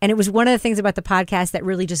 And it was one of the things about the podcast that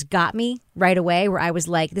really just got me right away, where I was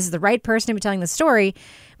like, this is the right person to be telling the story,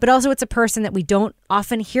 but also it's a person that we don't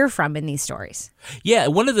often hear from in these stories. Yeah,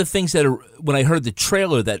 one of the things that when I heard the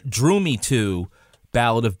trailer that drew me to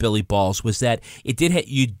Ballad of Billy Balls was that it did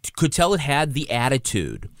you could tell it had the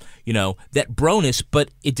attitude, that broness, but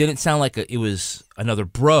it didn't sound like it was another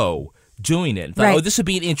bro doing it. Thought, oh, this would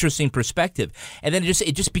be an interesting perspective. And then it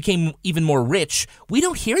just became even more rich. We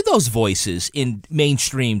don't hear those voices in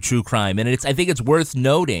mainstream true crime, and I think it's worth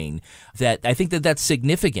noting that I think that that's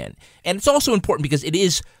significant. And it's also important because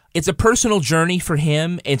it's a personal journey for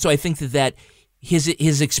him, and so I think that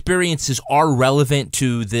his experiences are relevant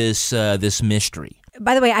to this mystery.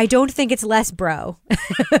 By the way, I don't think it's less bro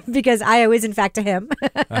because Io is in fact a him.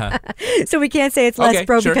 So we can't say it's less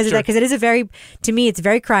bro because of that, because it is to me, it's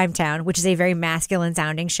very Crimetown, which is a very masculine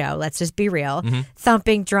sounding show. Let's just be real.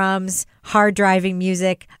 Thumping drums, hard driving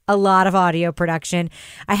music, a lot of audio production.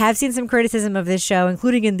 I have seen some criticism of this show,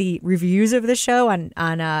 including in the reviews of the show on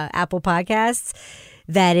Apple Podcasts,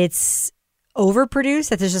 that it's overproduced,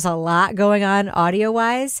 that there's just a lot going on audio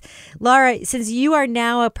wise. Laura, since you are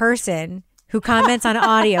now a person who comments on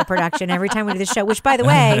audio production every time we do the show, which, by the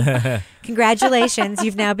way, congratulations,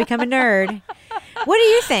 you've now become a nerd. What do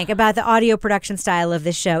you think about the audio production style of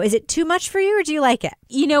this show? Is it too much for you, or do you like it?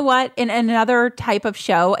 You know what? In another type of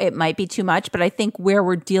show, it might be too much, but I think where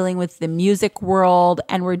we're dealing with the music world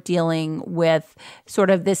and we're dealing with sort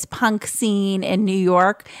of this punk scene in New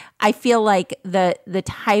York, I feel like the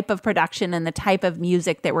type of production and the type of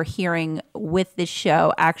music that we're hearing with this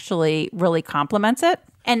show actually really complements it.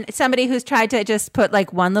 And somebody who's tried to just put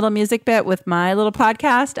like one little music bit with my little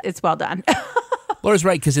podcast, it's well done. Laura's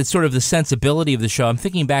right, because it's sort of the sensibility of the show. I'm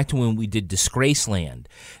thinking back to when we did Disgraceland.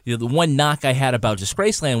 The one knock I had about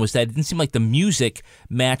Disgraceland was that it didn't seem like the music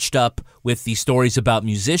matched up with the stories about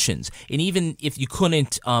musicians. And even if you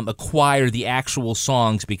couldn't acquire the actual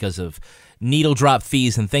songs because of needle drop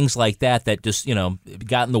fees and things like that just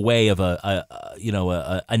got in the way of a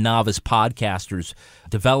novice podcaster's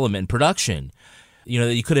development and production.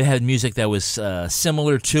 You could have had music that was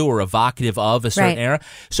similar to or evocative of a certain era.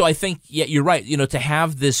 So I think, you're right. To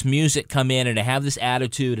have this music come in and to have this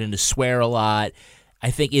attitude and to swear a lot,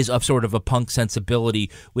 I think is of sort of a punk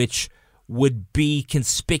sensibility, which would be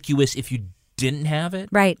conspicuous if you didn't have it.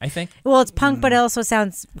 Right. I think. Well, it's punk, but it also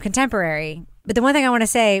sounds contemporary. But the one thing I want to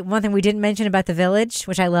say, one thing we didn't mention about The Village,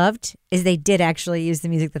 which I loved, is they did actually use the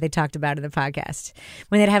music that they talked about in the podcast.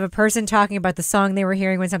 When they'd have a person talking about the song they were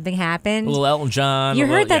hearing when something happened. A little Elton John. You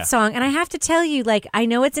heard that song, and I have to tell you, like, I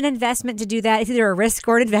know it's an investment to do that. It's either a risk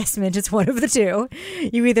or an investment. It's one of the two.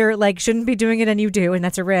 You either, like, shouldn't be doing it and you do, and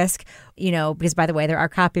that's a risk. You know, because, by the way, there are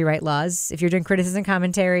copyright laws. If you're doing criticism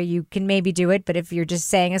commentary, you can maybe do it, but if you're just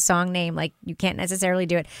saying a song name, like, you can't necessarily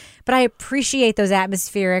do it. But I appreciate those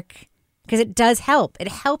atmospheric, because it does help. It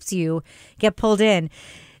helps you get pulled in.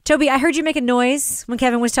 Toby, I heard you make a noise when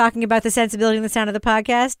Kevin was talking about the sensibility and the sound of the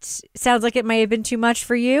podcast. Sounds like it may have been too much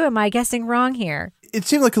for you. Am I guessing wrong here? It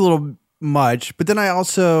seemed like a little much, but then I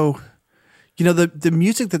also, you know, the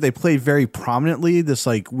music that they played very prominently, this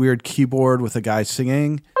like weird keyboard with a guy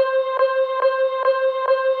singing.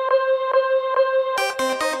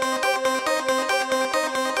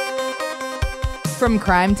 From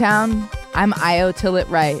Crime Town, I'm Io Tillett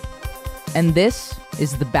Wright, and this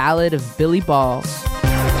is the Ballad of Billy Balls.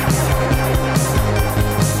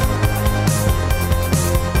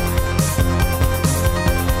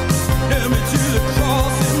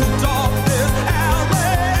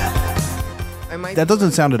 That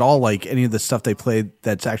doesn't sound at all like any of the stuff they played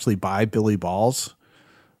that's actually by Billy Balls.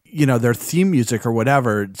 You know, their theme music or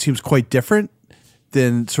whatever seems quite different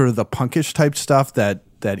than sort of the punkish type stuff that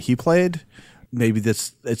he played. Maybe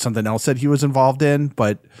it's something else that he was involved in,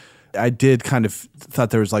 but I did kind of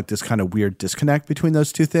thought there was like this kind of weird disconnect between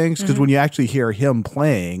those two things. Because when you actually hear him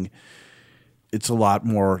playing, it's a lot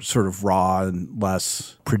more sort of raw and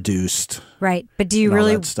less produced. Right. But do you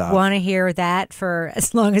really want to hear that for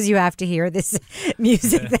as long as you have to hear this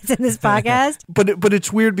music that's in this podcast? But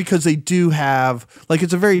it's weird because they do have, like,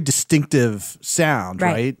 it's a very distinctive sound,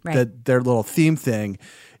 right? That their little theme thing.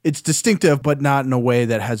 It's distinctive, but not in a way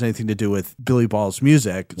that has anything to do with Billy Ball's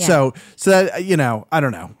music. Yeah. So that, you know, I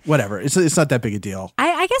don't know, whatever. It's not that big a deal.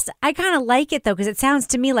 I guess I kind of like it though, because it sounds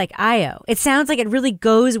to me like Io. It sounds like it really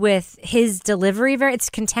goes with his delivery. It's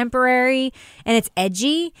contemporary and it's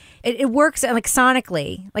edgy. It works like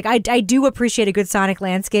sonically. Like I do appreciate a good sonic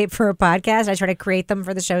landscape for a podcast. I try to create them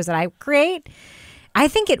for the shows that I create. I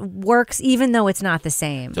think it works even though it's not the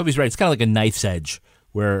same. Toby's right. It's kind of like a knife's edge,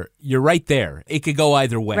 where you're right there. It could go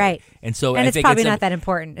either way. Right. And so and I it's think probably not that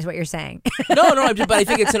important is what you're saying. No, but I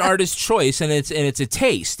think it's an artist's choice and it's a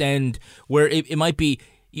taste, and where it might be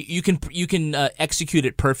you can execute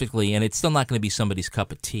it perfectly and it's still not going to be somebody's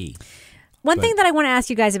cup of tea. One thing that I want to ask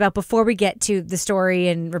you guys about before we get to the story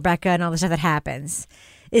and Rebecca and all the stuff that happens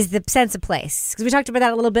is the sense of place. Because we talked about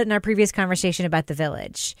that a little bit in our previous conversation about The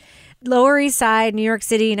Village. Lower East Side, New York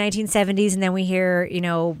City, 1970s, and then we hear, you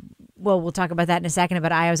know, well, we'll talk about that in a second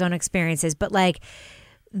about Io's own experiences, but like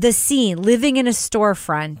the scene, living in a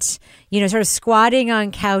storefront, you know, sort of squatting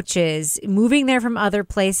on couches, moving there from other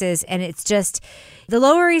places. And it's just the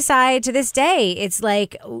Lower East Side to this day. It's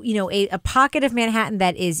like, you know, a pocket of Manhattan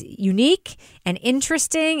that is unique and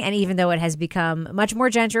interesting. And even though it has become much more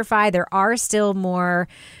gentrified, there are still more,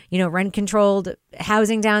 you know, rent-controlled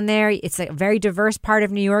housing down there. It's a very diverse part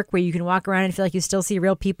of New York where you can walk around and feel like you still see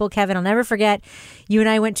real people. Kevin, I'll never forget, you and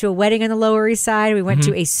I went to a wedding on the Lower East Side. We went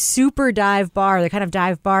to a super dive bar, the kind of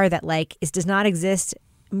dive bar that like does not exist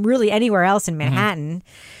really anywhere else in Manhattan,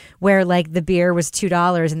 where like the beer was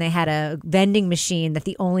 $2 and they had a vending machine that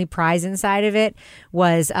the only prize inside of it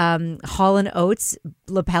was Hall & Oates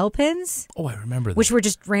lapel pins. Oh, I remember that. Which were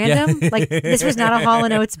just random. Yeah. Like this was not a Hall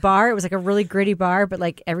 & Oates bar. It was like a really gritty bar, but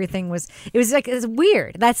like everything was, it was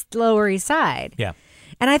weird. That's Lower East Side. Yeah.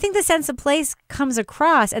 And I think the sense of place comes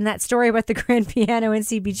across, and that story about the grand piano and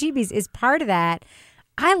CBGB's is part of that.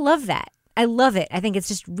 I love that. I love it. I think it's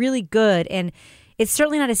just really good. And it's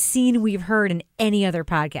certainly not a scene we've heard in any other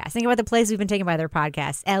podcast. Think about the places we've been taken by other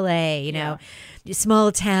podcasts. LA, you know,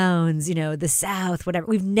 small towns, you know, the South, whatever.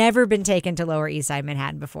 We've never been taken to Lower East Side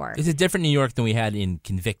Manhattan before. It's a different New York than we had in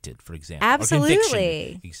Convicted, for example. Absolutely.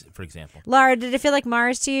 Or Conviction, for example. Laura, did it feel like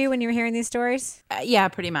Mars to you when you were hearing these stories? Yeah,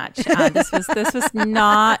 pretty much. This was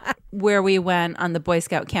not where we went on the Boy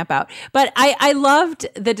Scout camp out. But I loved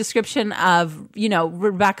the description of, you know,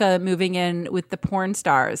 Rebecca moving in with the porn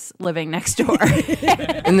stars living next door.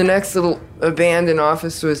 In the next little abandoned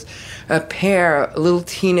office was a little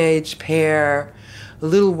teenage pair, a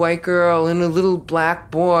little white girl and a little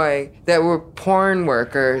black boy that were porn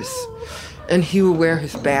workers. And he would wear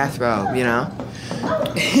his bathrobe, you know?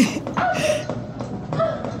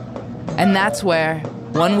 And that's where,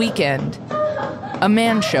 one weekend, a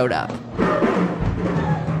man showed up.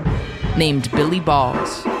 Named Billy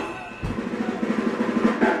Balls.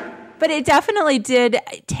 But it definitely did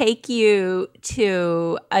take you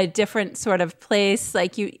to a different sort of place.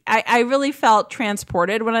 Like I really felt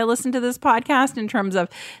transported when I listened to this podcast in terms of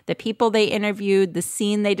the people they interviewed, the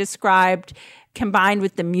scene they described, combined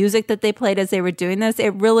with the music that they played as they were doing this.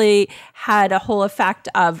 It really had a whole effect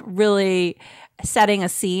of really setting a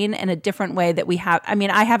scene in a different way that we have. I mean,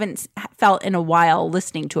 I haven't felt in a while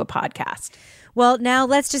listening to a podcast. Well, now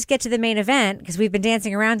let's just get to the main event because we've been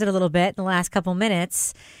dancing around it a little bit in the last couple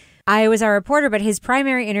minutes. I was our reporter, but his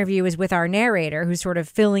primary interview was with our narrator, who's sort of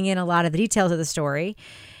filling in a lot of the details of the story,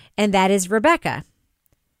 and that is Rebecca,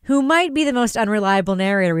 who might be the most unreliable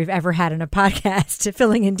narrator we've ever had in a podcast,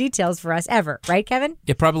 filling in details for us ever. Right, Kevin?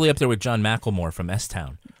 Yeah, probably up there with John McLemore from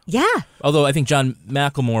S-Town. Yeah. Although I think John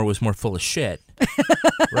McLemore was more full of shit,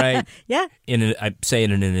 right? Yeah. I say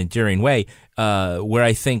it in an endearing way, where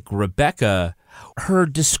I think Rebecca, her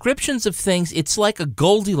descriptions of things, it's like a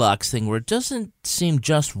Goldilocks thing where it doesn't seem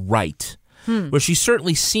just right. Where she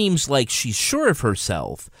certainly seems like she's sure of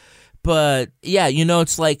herself. But, yeah,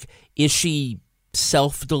 it's like, is she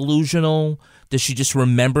self-delusional? Does she just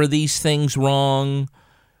remember these things wrong?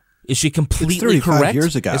 Is she completely it's 35 correct?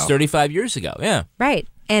 years ago. It's 35 years ago, yeah. Right.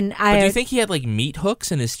 And But do you think he had like meat hooks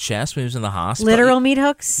in his chest when he was in the hospital? literal meat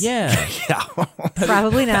hooks? Yeah.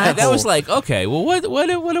 Probably not. That was like, okay, well, what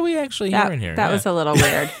are we actually hearing here? That was a little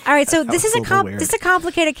weird. All right, so this is was this is a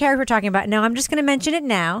complicated character we're talking about. Now, I'm just going to mention it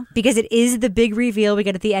now because it is the big reveal we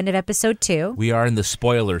get at the end of episode 2. We are in the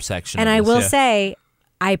spoiler section. And of I this, will yeah. say,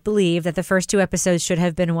 I believe that the first 2 episodes should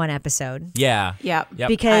have been 1 episode. Yeah. Yep.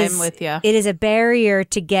 Because I'm with you. it is a barrier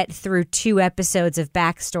to get through 2 episodes of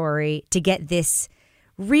backstory to get this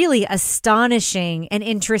really astonishing and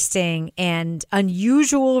interesting and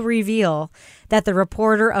unusual reveal that the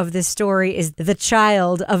reporter of this story is the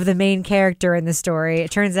child of the main character in the story.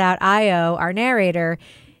 It turns out Io, our narrator,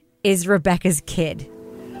 is Rebecca's kid.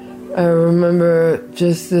 I remember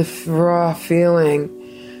just the raw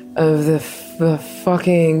feeling of the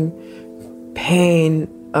fucking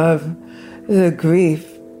pain of the grief.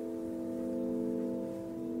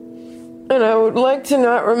 And I would like to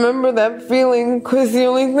not remember that feeling because the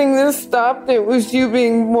only thing that stopped it was you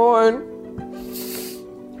being born.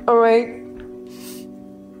 All right?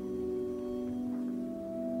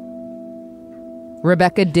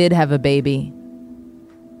 Rebecca did have a baby.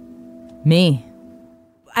 Me.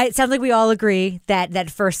 It sounds like we all agree that that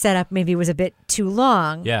first setup maybe was a bit too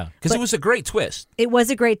long. Yeah, because it was a great twist. It was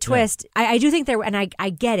a great twist. Yeah. I do think there, and I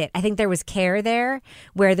get it. I think there was care there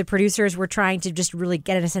where the producers were trying to just really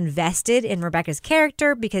get us invested in Rebecca's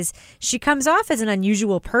character because she comes off as an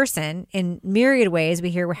unusual person in myriad ways. We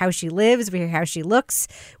hear how she lives. We hear how she looks.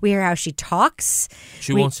 We hear how she talks.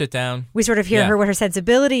 She won't sit down. We sort of hear her what her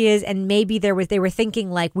sensibility is, and maybe they were thinking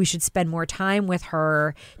like we should spend more time with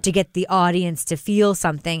her to get the audience to feel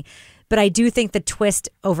something. But I do think the twist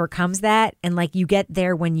overcomes that, and like you get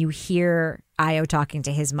there when you hear Io talking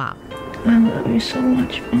to his mom. I love you so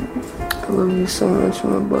much, Mom. I love you so much,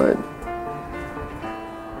 my bud.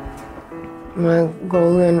 My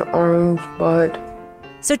golden orange bud.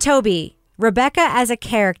 So Toby, Rebecca as a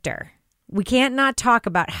character, we can't not talk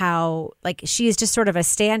about how like she is just sort of a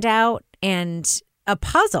standout and a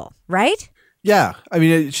puzzle, right? Yeah. I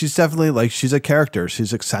mean, she's definitely like, she's a character.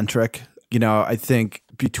 She's eccentric. I think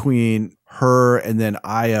between her and then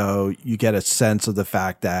Io, you get a sense of the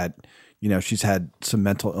fact that, she's had some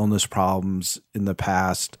mental illness problems in the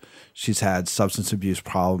past. She's had substance abuse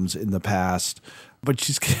problems in the past, but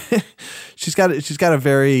she's got a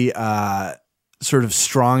very sort of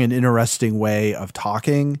strong and interesting way of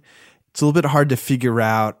talking. It's a little bit hard to figure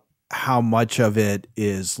out how much of it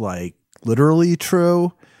is like literally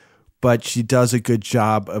true, but she does a good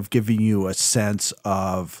job of giving you a sense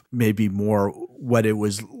of maybe more what it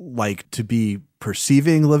was like to be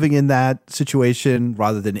perceiving living in that situation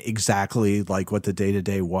rather than exactly like what the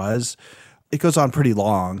day-to-day was. It goes on pretty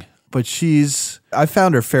long, but I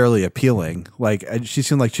found her fairly appealing. Like she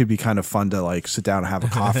seemed like she'd be kind of fun to like sit down and have a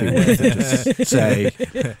coffee with and just say,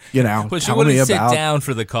 well, she wouldn't sit down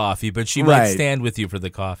for the coffee, but she might stand with you for the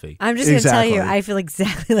coffee. I'm just going to tell you, I feel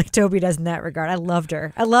exactly like Toby does in that regard. I loved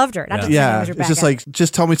her. Not yeah. It's just like,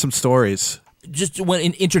 just tell me some stories. Just want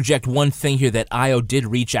to interject one thing here that Io did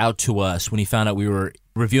reach out to us when he found out we were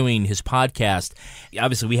reviewing his podcast.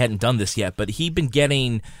 Obviously, we hadn't done this yet, but he'd been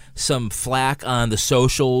getting some flack on the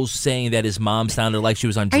socials saying that his mom sounded like she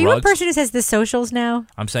was on drugs. Are you a person who says the socials now?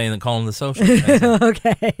 I'm saying call them the socials.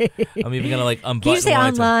 Okay. I'm even going to like unbutton. Can you say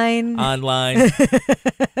online? Online.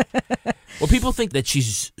 Well, people think that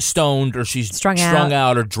she's stoned or she's strung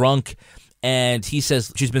out or drunk. And he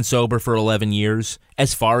says she's been sober for 11 years,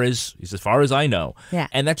 as far as I know. Yeah.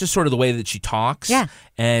 And that's just sort of the way that she talks. Yeah.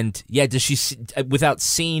 And does she, without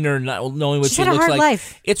seeing or not knowing what She's she had a looks hard like?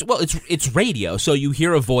 life. It's radio, so you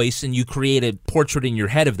hear a voice and you create a portrait in your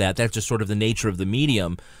head of that. That's just sort of the nature of the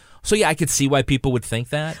medium. So I could see why people would think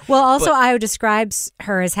that. Well, also Io describes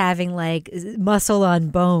her as having like muscle on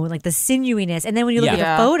bone, like the sinewyiness. And then when you look at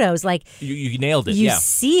the photos, like you nailed it. You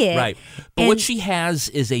see it. Right. But what she has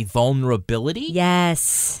is a vulnerability.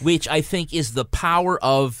 Yes. Which I think is the power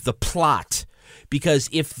of the plot. Because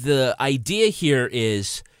if the idea here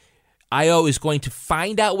is Io is going to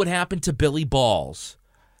find out what happened to Billy Balls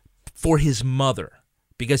for his mother,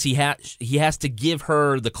 because he has to give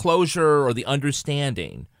her the closure or the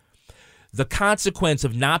understanding. The consequence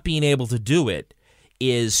of not being able to do it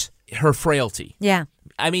is her frailty. Yeah.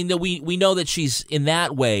 I mean, we know that she's, in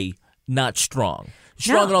that way, not strong.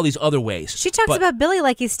 Strong in all these other ways. She talks about Billy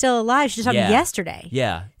like he's still alive. She was talking yesterday.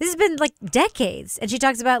 Yeah. This has been like decades. And she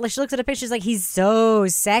talks about, like, she looks at a picture, she's like, he's so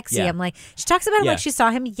sexy. Yeah. I'm like, she talks about him like she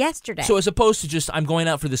saw him yesterday. So as opposed to just, I'm going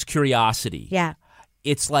out for this curiosity. Yeah.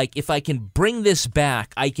 It's like, if I can bring this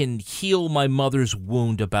back, I can heal my mother's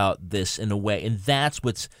wound about this in a way. And that's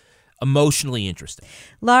what's emotionally interesting.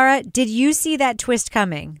 Laura, did you see that twist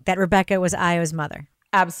coming, that Rebecca was Io's mother?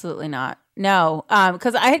 Absolutely not. No,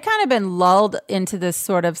 because I had kind of been lulled into this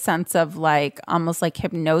sort of sense of like almost like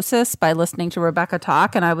hypnosis by listening to Rebecca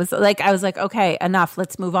talk, and I was like, okay, enough,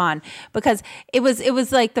 let's move on, because it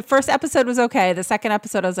was like the first episode was okay, the second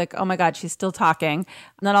episode I was like, oh my God, she's still talking, and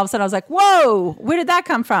then all of a sudden I was like, whoa, where did that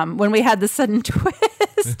come from? When we had the sudden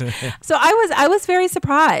twist, so I was very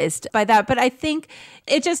surprised by that, but I think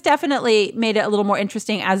it just definitely made it a little more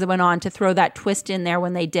interesting as it went on to throw that twist in there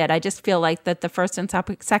when they did. I just feel like that the first and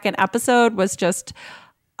second episode was just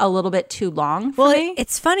a little bit too long for me.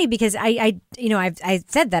 It's funny because I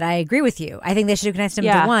said that I agree with you. I think they should have connected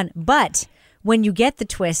them into one, but when you get the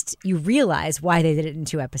twist, you realize why they did it in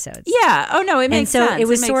 2 episodes. Yeah. Oh no, it makes sense. And so it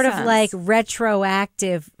was sort of sense. like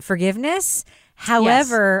retroactive forgiveness.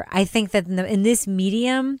 However, I think that in this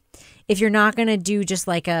medium, if you're not going to do just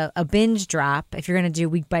like a binge drop, if you're going to do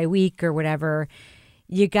week by week or whatever,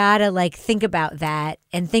 you gotta like think about that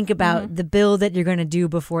and think about the build that you're gonna do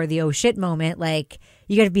before the oh shit moment. Like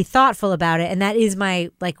you gotta be thoughtful about it. And that is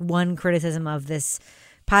my like one criticism of this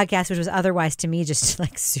podcast, which was otherwise to me just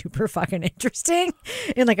like super fucking interesting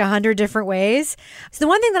in like 100 different ways. So the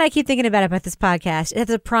one thing that I keep thinking about this podcast,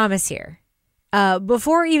 it's a promise here.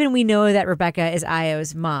 Before even we know that Rebecca is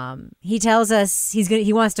Io's mom, he tells us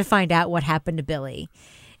he wants to find out what happened to Billy.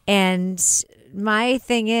 And my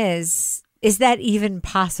thing is that even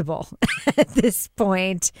possible at this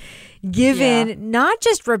point, given not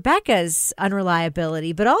just Rebecca's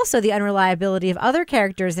unreliability, but also the unreliability of other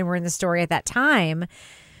characters that were in the story at that time,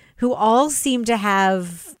 who all seem to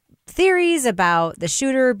have theories about the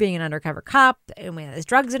shooter being an undercover cop, and we know there's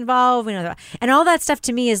drugs involved, and all that stuff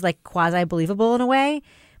to me is like quasi-believable in a way.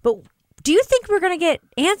 But do you think we're going to get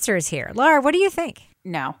answers here? Laura, what do you think?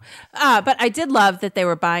 No. But I did love that they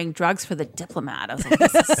were buying drugs for the diplomat. I was like,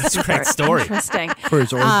 this is That's a great story. Interesting. For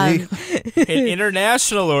his orgy. An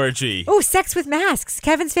international orgy. Oh, sex with masks.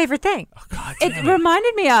 Kevin's favorite thing. Oh, God. It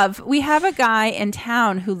reminded me of, we have a guy in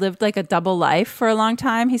town who lived like a double life for a long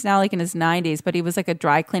time. He's now like in his 90s, but he was like a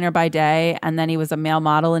dry cleaner by day, and then he was a male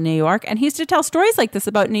model in New York. And he used to tell stories like this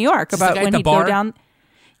about New York, about when he'd go down.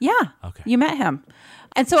 Yeah. Okay. You met him.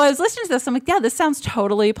 And so I was listening to this. I'm like, yeah, this sounds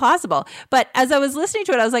totally plausible. But as I was listening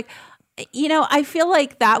to it, I was like, I feel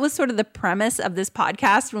like that was sort of the premise of this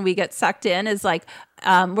podcast when we get sucked in is like,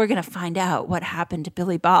 we're going to find out what happened to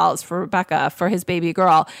Billy Balls for Rebecca, for his baby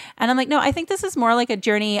girl. And I'm like, no, I think this is more like a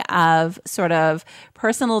journey of sort of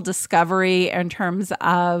personal discovery in terms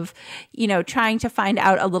of, trying to find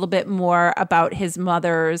out a little bit more about his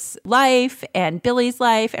mother's life and Billy's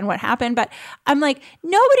life and what happened. But I'm like,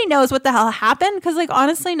 nobody knows what the hell happened because, like,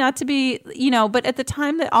 honestly, not to be, but at the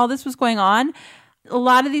time that all this was going on, a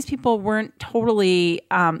lot of these people weren't totally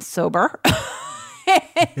sober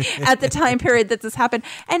at the time period that this happened.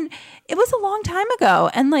 And it was a long time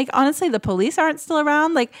ago. And like, honestly, the police aren't still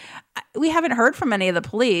around. Like, we haven't heard from any of the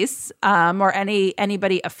police or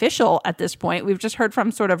anybody official at this point. We've just heard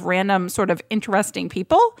from sort of random, sort of interesting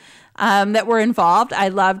people that were involved. I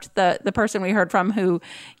loved the person we heard from who,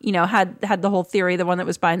 had the whole theory, the one that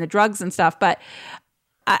was buying the drugs and stuff. But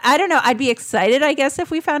I don't know. I'd be excited, I guess,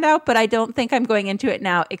 if we found out, but I don't think I'm going into it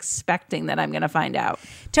now expecting that I'm going to find out.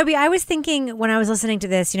 Toby, I was thinking when I was listening to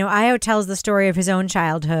this, Io tells the story of his own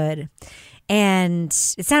childhood, and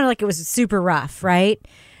it sounded like it was super rough, right?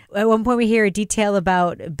 At one point we hear a detail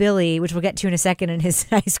about Billy, which we'll get to in a second, and his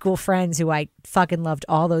high school friends, who I fucking loved,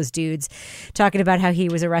 all those dudes, talking about how he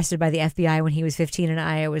was arrested by the FBI when he was 15, and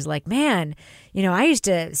I was like, man, I used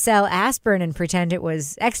to sell aspirin and pretend it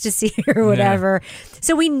was ecstasy or whatever. Yeah.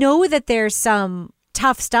 So we know that there's some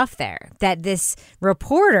tough stuff there that this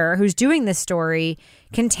reporter who's doing this story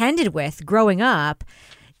contended with growing up.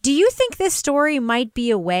 Do you think this story might be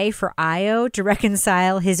a way for Ayo to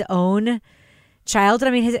reconcile his own childhood?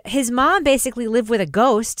 I mean, his mom basically lived with a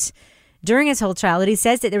ghost during his whole childhood. He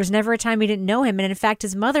says that there was never a time he didn't know him. And in fact,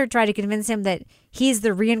 his mother tried to convince him that he's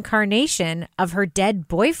the reincarnation of her dead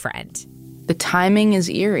boyfriend. The timing is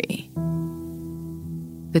eerie.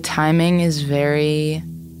 The timing is very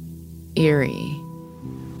eerie.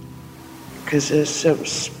 Because there's some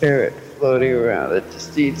spirit floating around that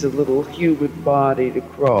just needs a little human body to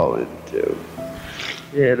crawl into.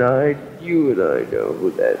 And you and I know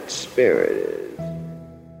who that spirit is.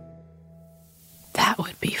 That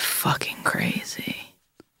would be fucking crazy.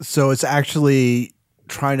 So it's actually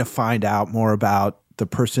trying to find out more about the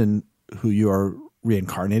person who you are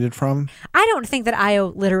reincarnated from? I don't think that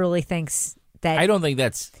Ayo literally thinks that. I don't think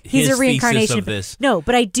that's he's his a reincarnation thesis of this. No,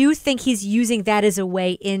 but I do think he's using that as a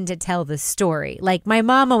way in to tell the story. Like, my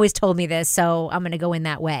mom always told me this, so I'm going to go in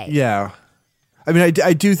that way. Yeah. I mean,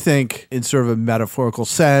 I do think in sort of a metaphorical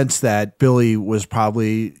sense that Billy was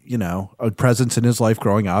probably, a presence in his life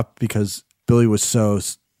growing up, because Billy was so,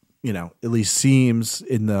 at least seems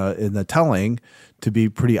in the telling to be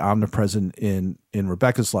pretty omnipresent in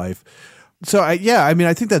Rebecca's life. So I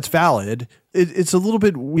think that's valid. It's a little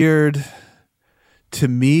bit weird to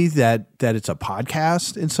me that it's a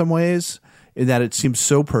podcast in some ways, in that it seems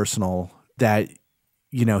so personal that,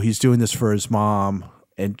 he's doing this for his mom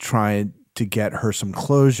and trying to get her some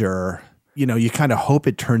closure. You kind of hope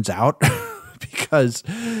it turns out because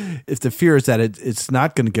if the fear is that it's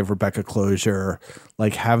not going to give Rebecca closure,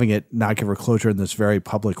 like having it not give her closure in this very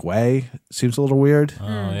public way seems a little weird.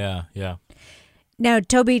 Oh, yeah. Now,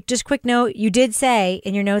 Toby, just quick note, you did say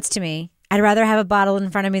in your notes to me, I'd rather have a bottle in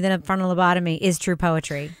front of me than a frontal lobotomy is true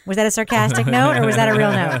poetry. Was that a sarcastic note or was that a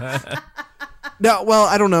real note? No, well,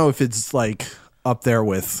 I don't know if it's like up there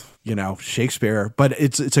with, Shakespeare, but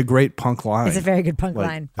it's a great punk line. It's a very good punk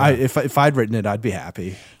line. If I'd written it, I'd be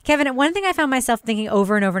happy. Kevin, one thing I found myself thinking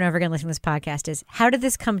over and over and over again listening to this podcast is, how did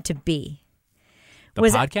this come to be? The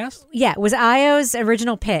podcast? Yeah. Was Ayo's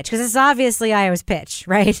original pitch? Because this is obviously Ayo's pitch,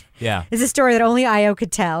 right? Yeah. It's a story that only Ayo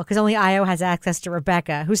could tell, because only Ayo has access to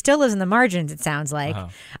Rebecca, who still lives in the margins, it sounds like. Uh-huh.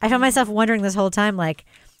 I found myself wondering this whole time, like,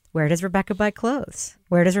 where does Rebecca buy clothes?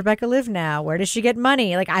 Where does Rebecca live now? Where does she get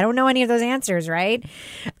money? Like, I don't know any of those answers, right?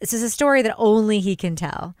 This is a story that only he can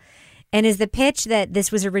tell. And is the pitch that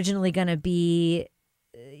this was originally going to be,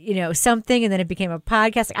 something, and then it became a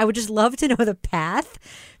podcast? I would just love to know the path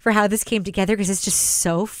for how this came together, because it's just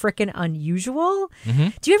so freaking unusual. Mm-hmm.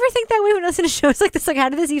 Do you ever think that way when you listen to shows like this? Like, how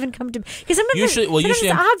did this even come to? Because sometimes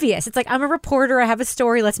it's obvious. It's like, I'm a reporter, I have a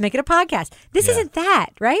story, let's make it a podcast. This isn't that,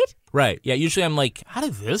 right? Right. Yeah. Usually I'm like, how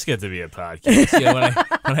did this get to be a podcast?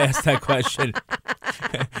 When I ask that question,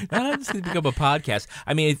 how did this become a podcast?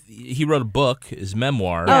 I mean, he wrote a book, his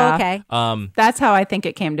memoir. Oh, okay. That's how I think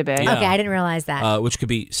it came to be. Yeah. Okay, I didn't realize that. Which could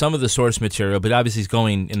be some of the source material, but obviously he's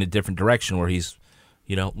going in a different direction where he's,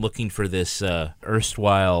 looking for this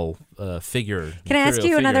erstwhile figure. Can I ask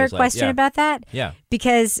you another question about that? Yeah.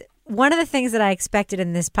 Because one of the things that I expected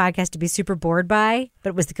in this podcast to be super bored by,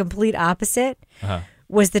 but was the complete opposite,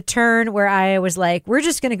 was the turn where I was like, we're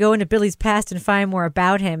just going to go into Billy's past and find more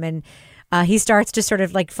about him. And he starts just sort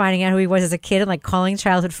of like finding out who he was as a kid and like calling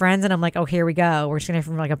childhood friends. And I'm like, oh, here we go. We're just going to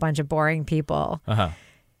hear from like a bunch of boring people.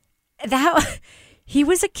 He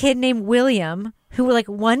was a kid named William who like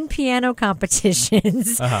won piano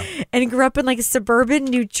competitions and grew up in like suburban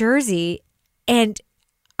New Jersey. And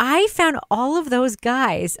I found all of those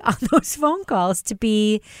guys on those phone calls to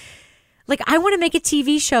be like, I want to make a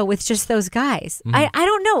TV show with just those guys. Mm-hmm. I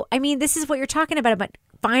don't know. I mean, this is what you're talking about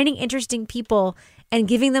finding interesting people and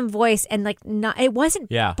giving them voice, and like, not, it wasn't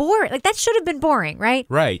boring. Like, that should have been boring, right?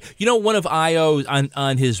 Right. One of Ayo's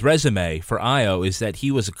on his resume for Ayo is that he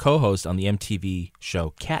was a co-host on the MTV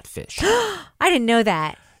show Catfish. I didn't know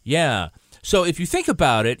that. Yeah. So if you think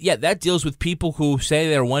about it, that deals with people who say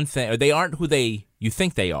they're one thing, or they aren't who you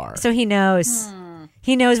think they are. So he knows.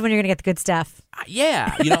 He knows when you're going to get the good stuff.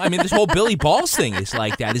 Yeah. I mean, this whole Billy Balls thing is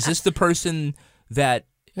like that. Is this the person that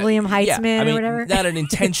William Heitzman or whatever? Not an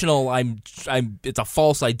intentional, it's a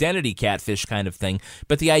false identity catfish kind of thing,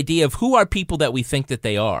 but the idea of who are people that we think that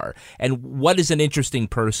they are, and what is an interesting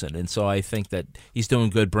person. And so I think that he's doing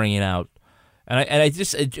good bringing out, and I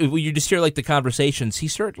just, when you just hear like the conversations, he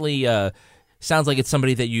certainly sounds like it's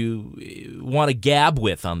somebody that you want to gab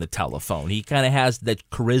with on the telephone. He kind of has that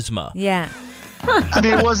charisma. Yeah. I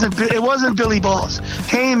mean, it wasn't Billy Balls.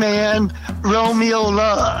 Hey, man, Romeo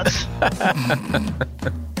loves.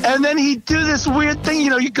 And then he'd do this weird thing,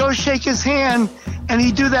 you go shake his hand, and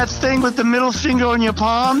he'd do that thing with the middle finger on your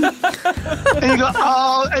palm. And you go,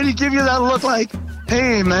 oh, and he'd give you that look like,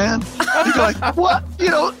 hey, man. You go like, what?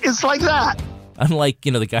 It's like that. Unlike,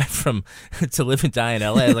 the guy from To Live and Die in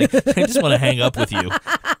L.A., like, I just want to hang up with you.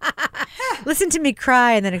 Listen to me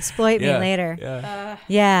cry and then exploit me later.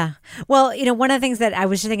 Yeah. Well, one of the things that I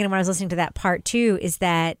was just thinking when I was listening to that part too is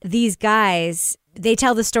that these guys, they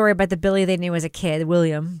tell the story about the Billy they knew as a kid,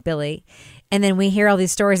 Billy. And then we hear all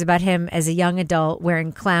these stories about him as a young adult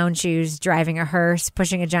wearing clown shoes, driving a hearse,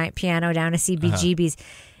 pushing a giant piano down to CBGB's.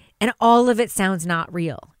 And all of it sounds not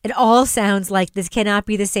real. It all sounds like this cannot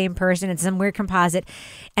be the same person. It's some weird composite.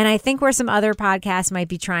 And I think where some other podcasts might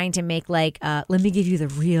be trying to make let me give you the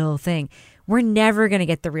real thing. We're never going to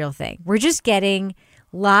get the real thing. We're just getting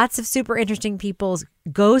lots of super interesting people's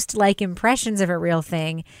ghost-like impressions of a real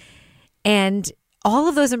thing. And all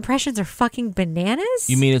of those impressions are fucking bananas.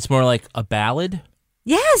 You mean it's more like a ballad?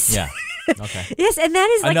 Yes. Yeah. Okay. Yes, and that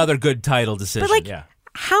is another good title decision. But yeah.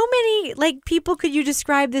 How many people could you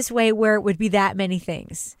describe this way where it would be that many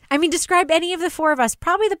things? I mean, describe any of the four of us.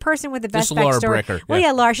 Probably the person with the best Just Laura backstory. Bricker. Well,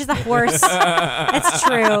 yeah, Laura. She's the horse. That's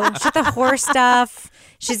true. She's got the horse stuff.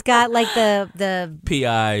 She's got the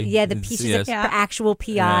PI. Yeah, she's the actual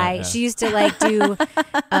PI. Yeah. She used to do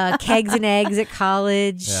kegs and eggs at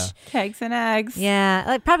college. Yeah. Kegs and eggs.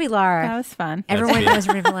 Yeah, probably Laura. That was fun. Everyone knows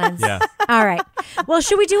Riverlands. Yeah. All right. Well,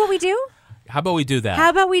 should we do what we do? How about we do that?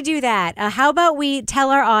 How about we tell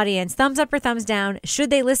our audience, thumbs up or thumbs down, should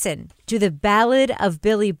they listen to The Ballad of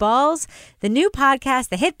Billy Balls, the new podcast,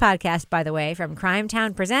 the hit podcast, by the way, from Crime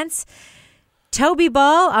Town Presents. Toby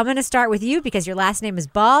Ball, I'm going to start with you because your last name is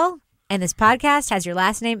Ball, and this podcast has your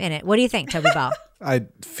last name in it. What do you think, Toby Ball? I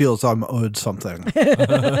feel as I'm owed something.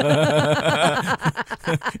 A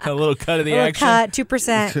little cut of the action. Cut,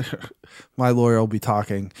 2%. My lawyer will be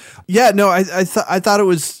talking. Yeah, no, I thought it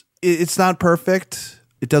was... It's not perfect.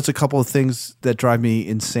 It does a couple of things that drive me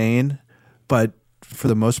insane, but for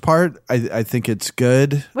the most part, I think it's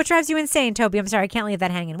good. What drives you insane, Toby? I'm sorry, I can't leave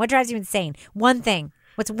that hanging. What drives you insane? One thing.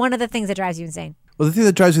 What's one of the things that drives you insane? Well, the thing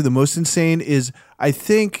that drives me the most insane is I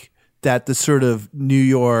think that the sort of New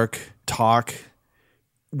York talk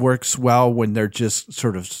works well when they're just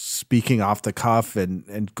sort of speaking off the cuff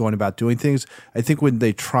and going about doing things. I think when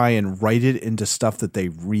they try and write it into stuff that they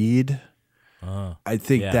read, I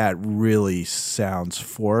think that really sounds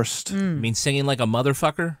forced. You mean singing like a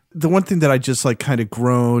motherfucker? The one thing that I just kind of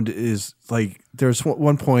groaned is there's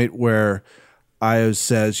one point where Io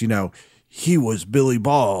says, he was Billy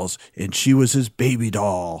Balls and she was his baby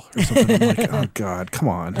doll or something. I'm like, oh God, come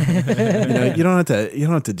on. You don't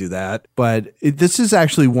have to do that. But this is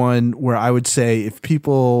actually one where I would say if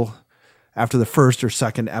people after the first or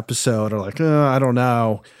second episode are like, I don't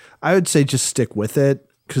know, I would say just stick with it.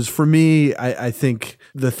 Because for me, I think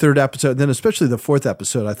the third episode, then especially the fourth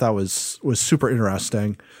episode, I thought was super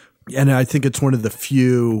interesting. And I think it's one of the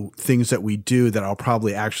few things that we do that I'll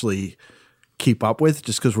probably actually keep up with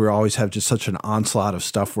just because we always have just such an onslaught of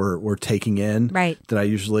stuff we're taking in. Right. That I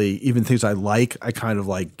usually, even things I kind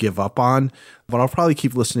of give up on. But I'll probably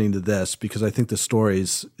keep listening to this because I think the story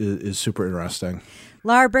is super interesting.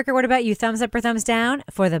 Laura Bricker, what about you? Thumbs up or thumbs down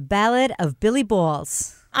for The Ballad of Billy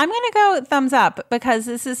Balls? I'm going to go thumbs up because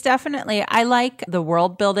this is definitely, I like the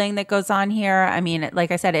world building that goes on here. I mean, like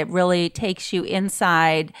I said, it really takes you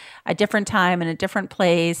inside a different time and a different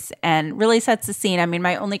place and really sets the scene. I mean,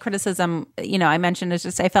 my only criticism, I mentioned is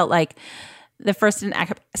just I felt like the first and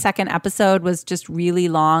second episode was just really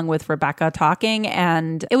long with Rebecca talking,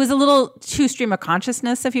 and it was a little too stream of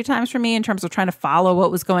consciousness a few times for me in terms of trying to follow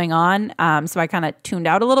what was going on. So I kind of tuned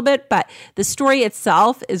out a little bit, but the story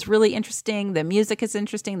itself is really interesting. The music is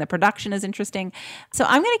interesting. The production is interesting. So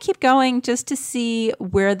I'm going to keep going just to see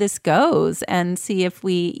where this goes and see if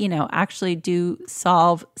we, actually do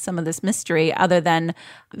solve some of this mystery other than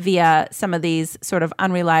via some of these sort of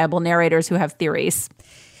unreliable narrators who have theories.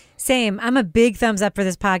 Same. I'm a big thumbs up for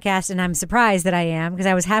this podcast, and I'm surprised that I am because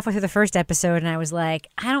I was halfway through the first episode and I was like,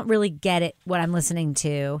 I don't really get it, what I'm listening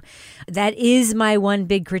to. That is my one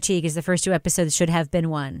big critique is the first two episodes should have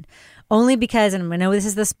been one. Only because, and I know this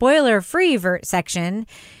is the spoiler-free section,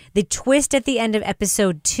 the twist at the end of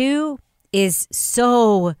episode 2 is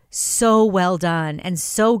so well done and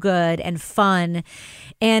so good and fun.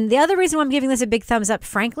 And the other reason why I'm giving this a big thumbs up,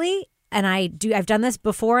 frankly, and I've done this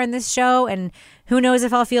before in this show, and who knows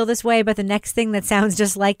if I'll feel this way, but the next thing that sounds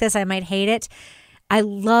just like this, I might hate it. I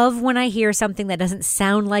love when I hear something that doesn't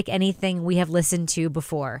sound like anything we have listened to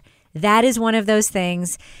before. That is one of those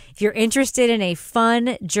things. If you're interested in a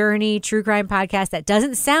fun journey true crime podcast that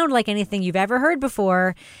doesn't sound like anything you've ever heard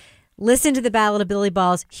before, listen to The Ballad of Billy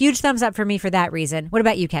Balls. Huge thumbs up for me for that reason. What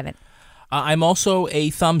about you, Kevin? I'm also a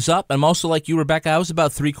thumbs up. I'm also like you, Rebecca. I was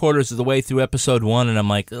about 3/4 of the way through episode 1, and I'm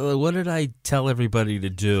like, what did I tell everybody to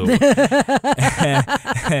do?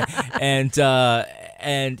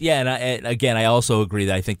 And again, I also agree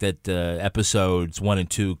that I think that episodes 1 and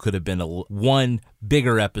 2 could have been one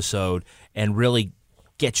bigger episode and really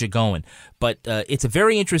get you going. But it's a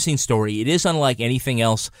very interesting story. It is unlike anything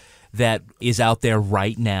else that is out there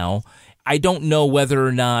right now. I don't know whether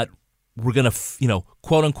or not we're going to,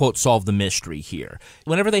 quote unquote, solve the mystery here.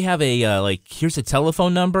 Whenever they have a, here's a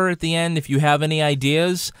telephone number at the end, if you have any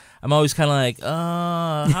ideas, I'm always kind of like,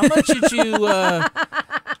 how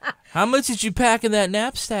much did you pack in that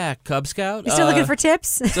knapsack, Cub Scout? You still looking for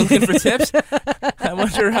tips? Still looking for tips? I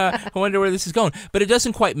wonder where this is going. But it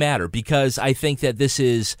doesn't quite matter because I think that this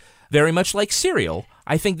is very much like Serial.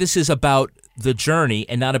 I think this is about the journey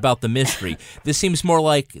and not about the mystery. This seems more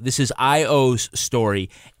like this is Io's story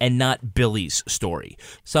and not Billy's story.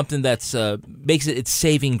 Something that's makes it its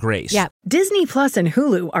saving grace. Yeah. Disney Plus and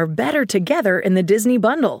Hulu are better together in the Disney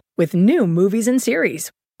Bundle with new movies and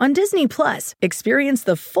series. On Disney Plus, experience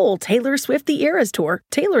the full Taylor Swift The Eras Tour,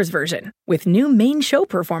 Taylor's version, with new main show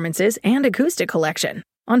performances and acoustic collection.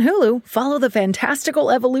 On Hulu, follow the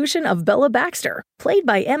fantastical evolution of Bella Baxter, played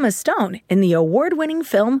by Emma Stone in the award-winning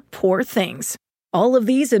film Poor Things. All of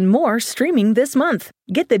these and more streaming this month.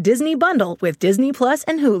 Get the Disney Bundle with Disney Plus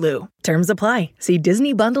and Hulu. Terms apply. See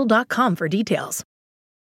DisneyBundle.com for details.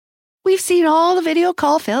 We've seen all the video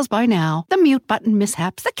call fails by now. The mute button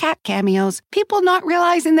mishaps, the cat cameos, people not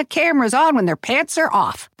realizing the camera's on when their pants are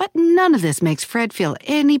off. But none of this makes Fred feel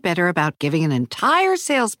any better about giving an entire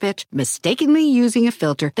sales pitch, mistakenly using a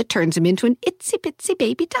filter that turns him into an itsy-bitsy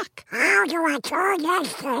baby duck. How do I turn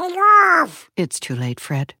this thing off? It's too late,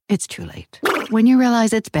 Fred. It's too late. When you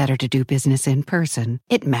realize it's better to do business in person,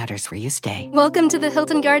 it matters where you stay. Welcome to the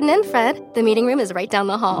Hilton Garden Inn, Fred. The meeting room is right down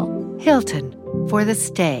the hall. Hilton, for the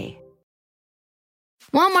stay.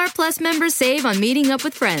 Walmart Plus members save on meeting up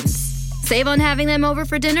with friends. Save on having them over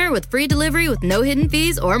for dinner with free delivery with no hidden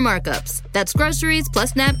fees or markups. That's groceries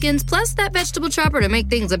plus napkins plus that vegetable chopper to make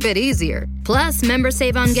things a bit easier. Plus, members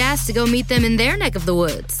save on gas to go meet them in their neck of the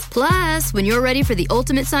woods. Plus, when you're ready for the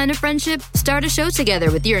ultimate sign of friendship, start a show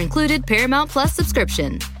together with your included Paramount Plus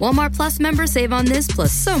subscription. Walmart Plus members save on this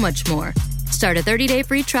plus so much more. Start a 30-day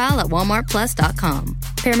free trial at walmartplus.com.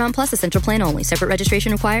 Paramount Plus Essential Plan only. Separate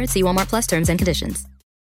registration required. See Walmart Plus terms and conditions.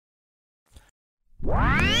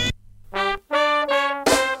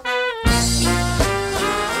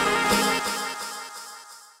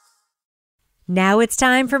 Now it's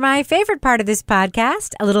time for my favorite part of this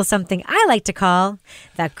podcast, a little something I like to call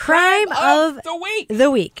the crime of the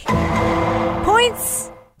week.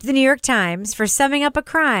 Points to the New York Times for summing up a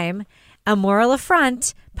crime, a moral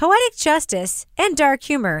affront, poetic justice, and dark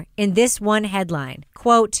humor in this one headline.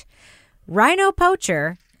 Quote, rhino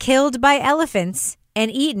poacher killed by elephants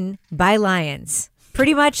and eaten by lions.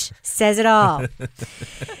 Pretty much says it all.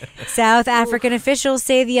 South African officials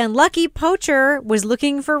say the unlucky poacher was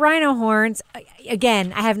looking for rhino horns.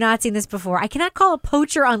 Again, I have not seen this before. I cannot call a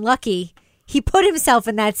poacher unlucky. He put himself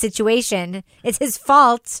in that situation. It's his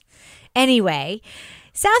fault. Anyway,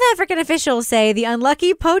 South African officials say the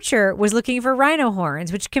unlucky poacher was looking for rhino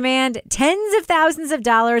horns, which command tens of thousands of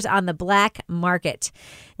dollars on the black market.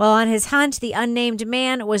 While on his hunt, the unnamed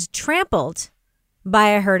man was trampled by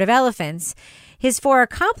a herd of elephants. His 4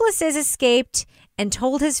 accomplices escaped and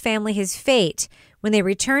told his family his fate. When they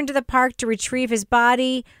returned to the park to retrieve his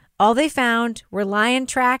body, all they found were lion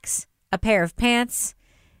tracks, a pair of pants,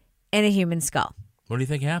 and a human skull. What do you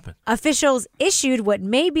think happened? Officials issued what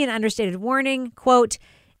may be an understated warning, quote,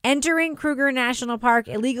 entering Kruger National Park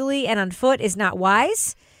illegally and on foot is not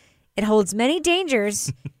wise. It holds many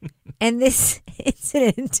dangers, and this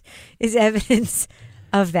incident is evidence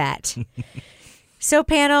of that. So,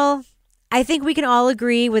 panel, I think we can all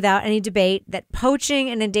agree without any debate that poaching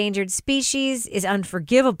an endangered species is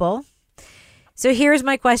unforgivable. So here's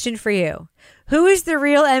my question for you. Who is the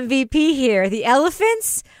real MVP here, the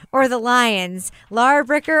elephants or the lions? Laura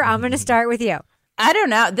Bricker, I'm going to start with you. I don't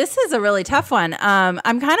know. This is a really tough one. I'm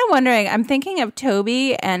kind of wondering, I'm thinking of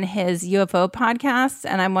Toby and his UFO podcast,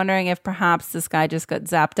 and I'm wondering if perhaps this guy just got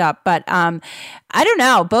zapped up. But I don't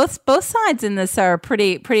know. Both sides in this are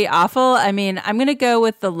pretty awful. I mean, I'm going to go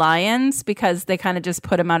with the lions because they kind of just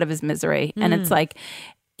put him out of his misery. And it's like,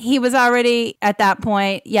 he was already at that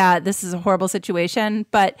point, yeah, this is a horrible situation.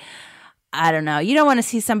 But I don't know. You don't want to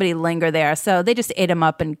see somebody linger there. So they just ate him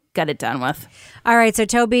up and got it done with. All right. So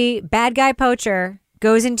Toby, bad guy poacher,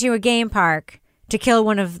 goes into a game park to kill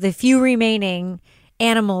one of the few remaining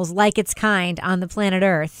animals like its kind on the planet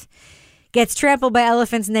Earth. Gets trampled by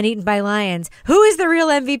elephants and then eaten by lions. Who is the real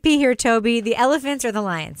MVP here, Toby? The elephants or the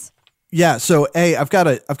lions? Yeah, so I've got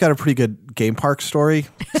a pretty good game park story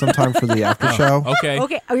sometime for the after show.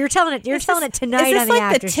 Okay. Oh, you're telling it. You're telling it tonight Is this on the like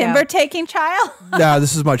after the show. timber taking trial? No,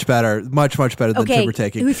 this is much better. Much better than Okay, timber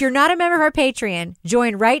taking. if you're not a member of our Patreon,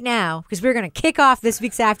 join right now because we're going to kick off this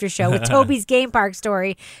week's after show with Toby's game park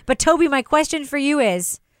story. But Toby, my question for you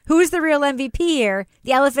is, who is the real MVP here?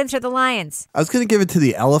 The elephants or the lions? I was going to give it to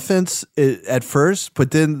the elephants at first,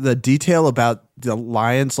 but then the detail about the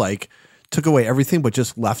lions took away everything but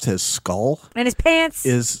just left his skull And his pants.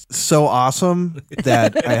 is so awesome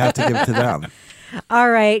that I have to give it to them. All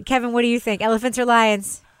right, Kevin, what do you think? Elephants or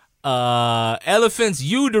lions? Elephants,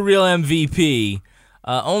 you the real MVP.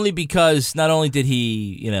 Only because not only did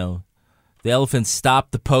he, the elephants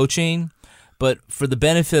stop the poaching, but for the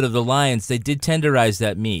benefit of the lions, they did tenderize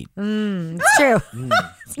that meat. It's true.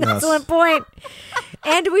 It's an excellent point.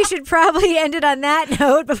 And we should probably end it on that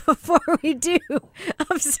note. But before we do,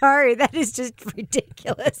 I'm sorry. That is just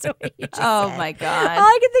ridiculous. What you just said. My God. All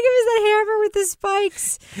I can think of is that hammer with the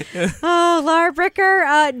spikes. Oh, Laura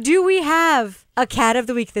Bricker, do we have a cat of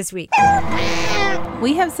the week this week?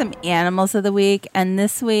 We have some animals of the week, and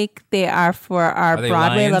this week they are for our Are they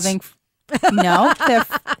Broadway lions? loving. No,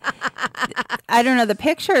 I don't know. The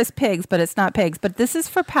picture is pigs, but it's not pigs. But this is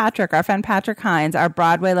for Patrick, our friend Patrick Hines, our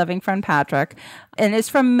Broadway loving friend Patrick. And it's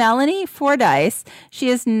from Melanie Fordyce. She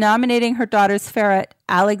is nominating her daughter's ferret,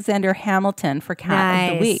 Alexander Hamilton, for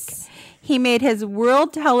Cat of the Week. He made his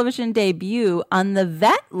world television debut on the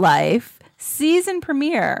Vet Life season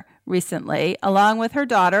premiere recently, along with her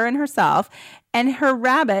daughter and herself, and her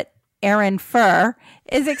rabbit, Aaron Fur,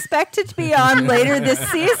 is expected to be on later this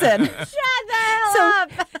season. Shut the hell up.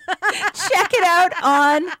 Check it out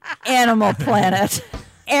on Animal Planet.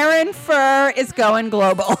 Aaron Fur is going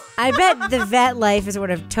global. I bet The Vet Life is one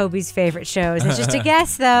of Toby's favorite shows. It's just a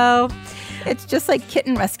guess, though. It's just like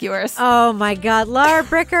Kitten Rescuers. Oh, my God. Laura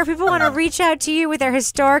Bricker, if people want to reach out to you with their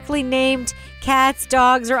historically named cats,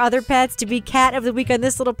 dogs, or other pets to be Cat of the Week on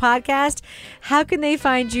this little podcast, how can they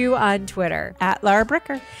find you on Twitter? At Laura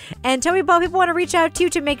Bricker. And Toby Ball, people want to reach out to you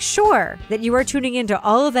to make sure that you are tuning into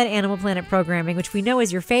all of that Animal Planet programming, which we know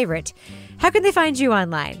is your favorite. How can they find you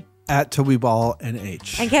online? At Toby Ball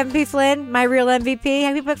NH. And Kevin P. Flynn, my real MVP.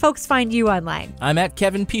 How can folks find you online? I'm at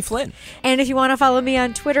Kevin P. Flynn. And if you want to follow me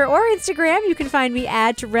on Twitter or Instagram, you can find me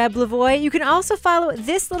at Reb Lavoie. You can also follow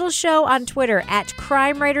this little show on Twitter at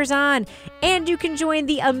Crime Writers On. And you can join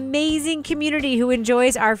the amazing community who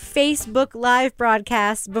enjoys our Facebook Live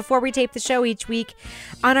broadcasts before we tape the show each week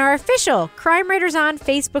on our official Crime Writers On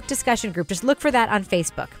Facebook discussion group. Just look for that on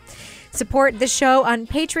Facebook. Support the show on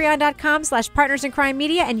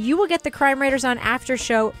patreon.com/partnersincrimemedia, and you will get the Crime Writers On after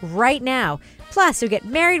show right now. Plus, you'll get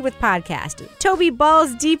Married with Podcast, Toby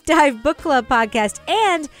Ball's Deep Dive Book Club podcast,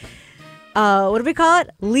 and what do we call it?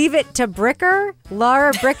 Leave It to Bricker,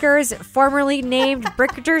 Laura Bricker's formerly named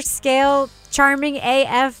Bricker Scale Charming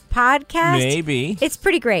AF podcast. Maybe. It's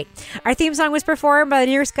pretty great. Our theme song was performed by the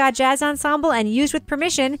New York Scott Jazz Ensemble and used with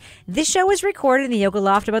permission. This show was recorded in the Yoga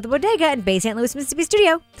Loft above the Bodega in Bay St. Louis, Mississippi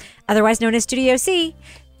studio, otherwise known as Studio C,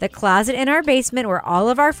 the closet in our basement where all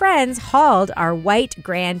of our friends hauled our white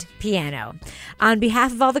grand piano. On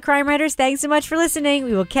behalf of all the crime writers, thanks so much for listening.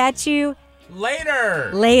 We will catch you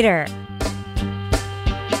later.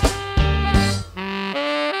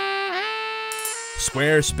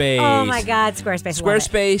 Squarespace. Oh my God, Squarespace.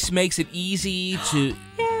 Squarespace makes it easy to.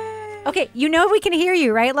 Okay, you know we can hear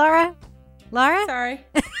you, right, Laura? Laura? Sorry.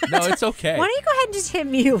 No, it's okay. Why don't you go ahead and just hit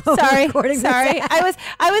mute? while we're Sorry. recording this? I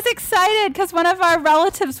was excited because one of our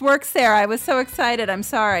relatives works there. I was so excited. I'm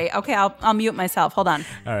sorry. Okay, I'll mute myself. Hold on.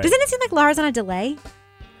 All right. Doesn't it seem like Laura's on a delay?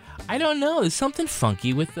 I don't know. There's something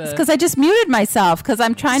funky with the. Because I just muted myself because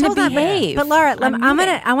I'm trying Hold to on, behave. But Laura,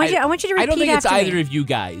 I want you to repeat I don't think it's after either me. of you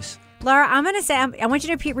guys. Laura, I'm going to say, I want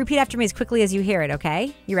you to repeat after me as quickly as you hear it,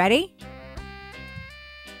 okay? You ready?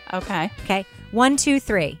 Okay. Okay. 1, 2,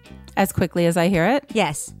 3. As quickly as I hear it?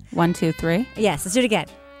 Yes. 1, 2, 3. Yes. Let's do it again.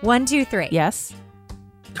 1, 2, 3. Yes.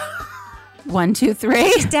 1, 2,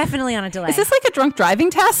 3. She's definitely on a delay. Is this like a drunk driving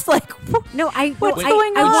test? Like, no, what's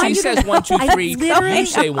going on? She says 1, 2, 3. You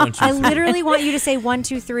say 1, 2, 3. I literally want you to say 1,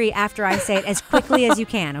 2, 3 after I say it as quickly as you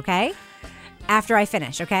can, okay? After I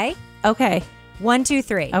finish, okay? Okay. 1, 2,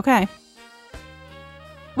 3. Okay.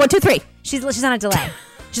 1, 2, 3. She's on a delay.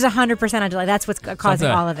 She's 100% on delay. That's what's causing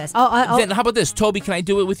all of this. Then how about this, Toby? Can I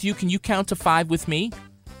do it with you? Can you count to 5 with me?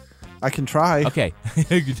 I can try. Okay.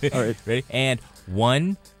 All right. Ready? And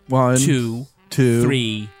 1, 2,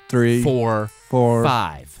 3, 4,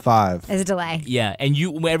 5. 5. As a delay. Yeah, and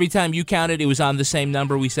you every time you counted, it was on the same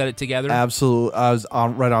number. We said it together. Absolutely, I was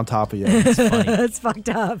right on top of you. That's funny. That's fucked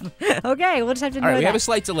up. Okay, we'll just have to know All right, we that. have a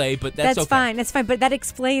slight delay, but that's okay. fine. That's fine. But that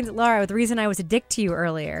explains, Laura, the reason I was a dick to you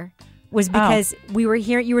earlier was because we were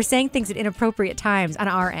here. You were saying things at inappropriate times on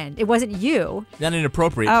our end. It wasn't you. Not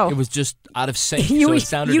inappropriate. Oh. It was just out of sync, so it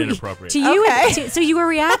sounded inappropriate. To you, so you were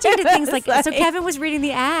reacting to things like. So Kevin was reading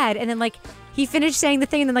the ad, and then like he finished saying the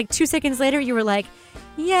thing, and then like 2 seconds later, you were like,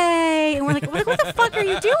 "Yay!" And we're like, "What the fuck are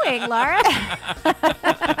you doing, Laura?"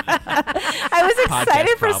 I was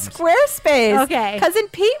excited for Squarespace. Okay. Cousin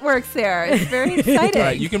Pete works there. It's very exciting. All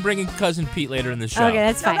right, you can bring in Cousin Pete later in the show. Okay,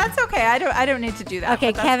 that's fine. No, that's okay. I don't need to do that.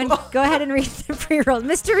 Okay, but that's Kevin, cool. go ahead and read the pre-roll.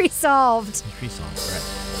 Mystery solved. Pre-solved, right.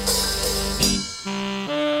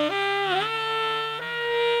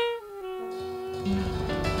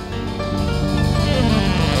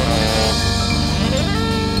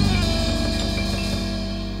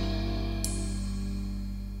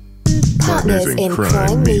 Partners in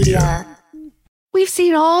Crime Media. We've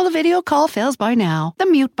seen all the video call fails by now. The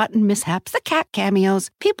mute button mishaps, the cat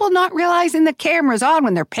cameos, people not realizing the camera's on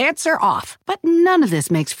when their pants are off. But none of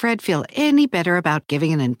this makes Fred feel any better about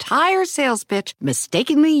giving an entire sales pitch,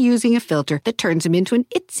 mistakenly using a filter that turns him into an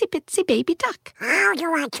itsy-bitsy baby duck. How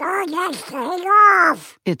do I turn this thing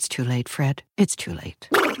off? It's too late, Fred. It's too late.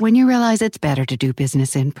 When you realize it's better to do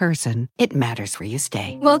business in person, it matters where you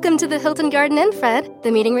stay. Welcome to the Hilton Garden Inn, Fred.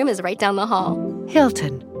 The meeting room is right down the hall.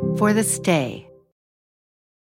 Hilton, for the stay.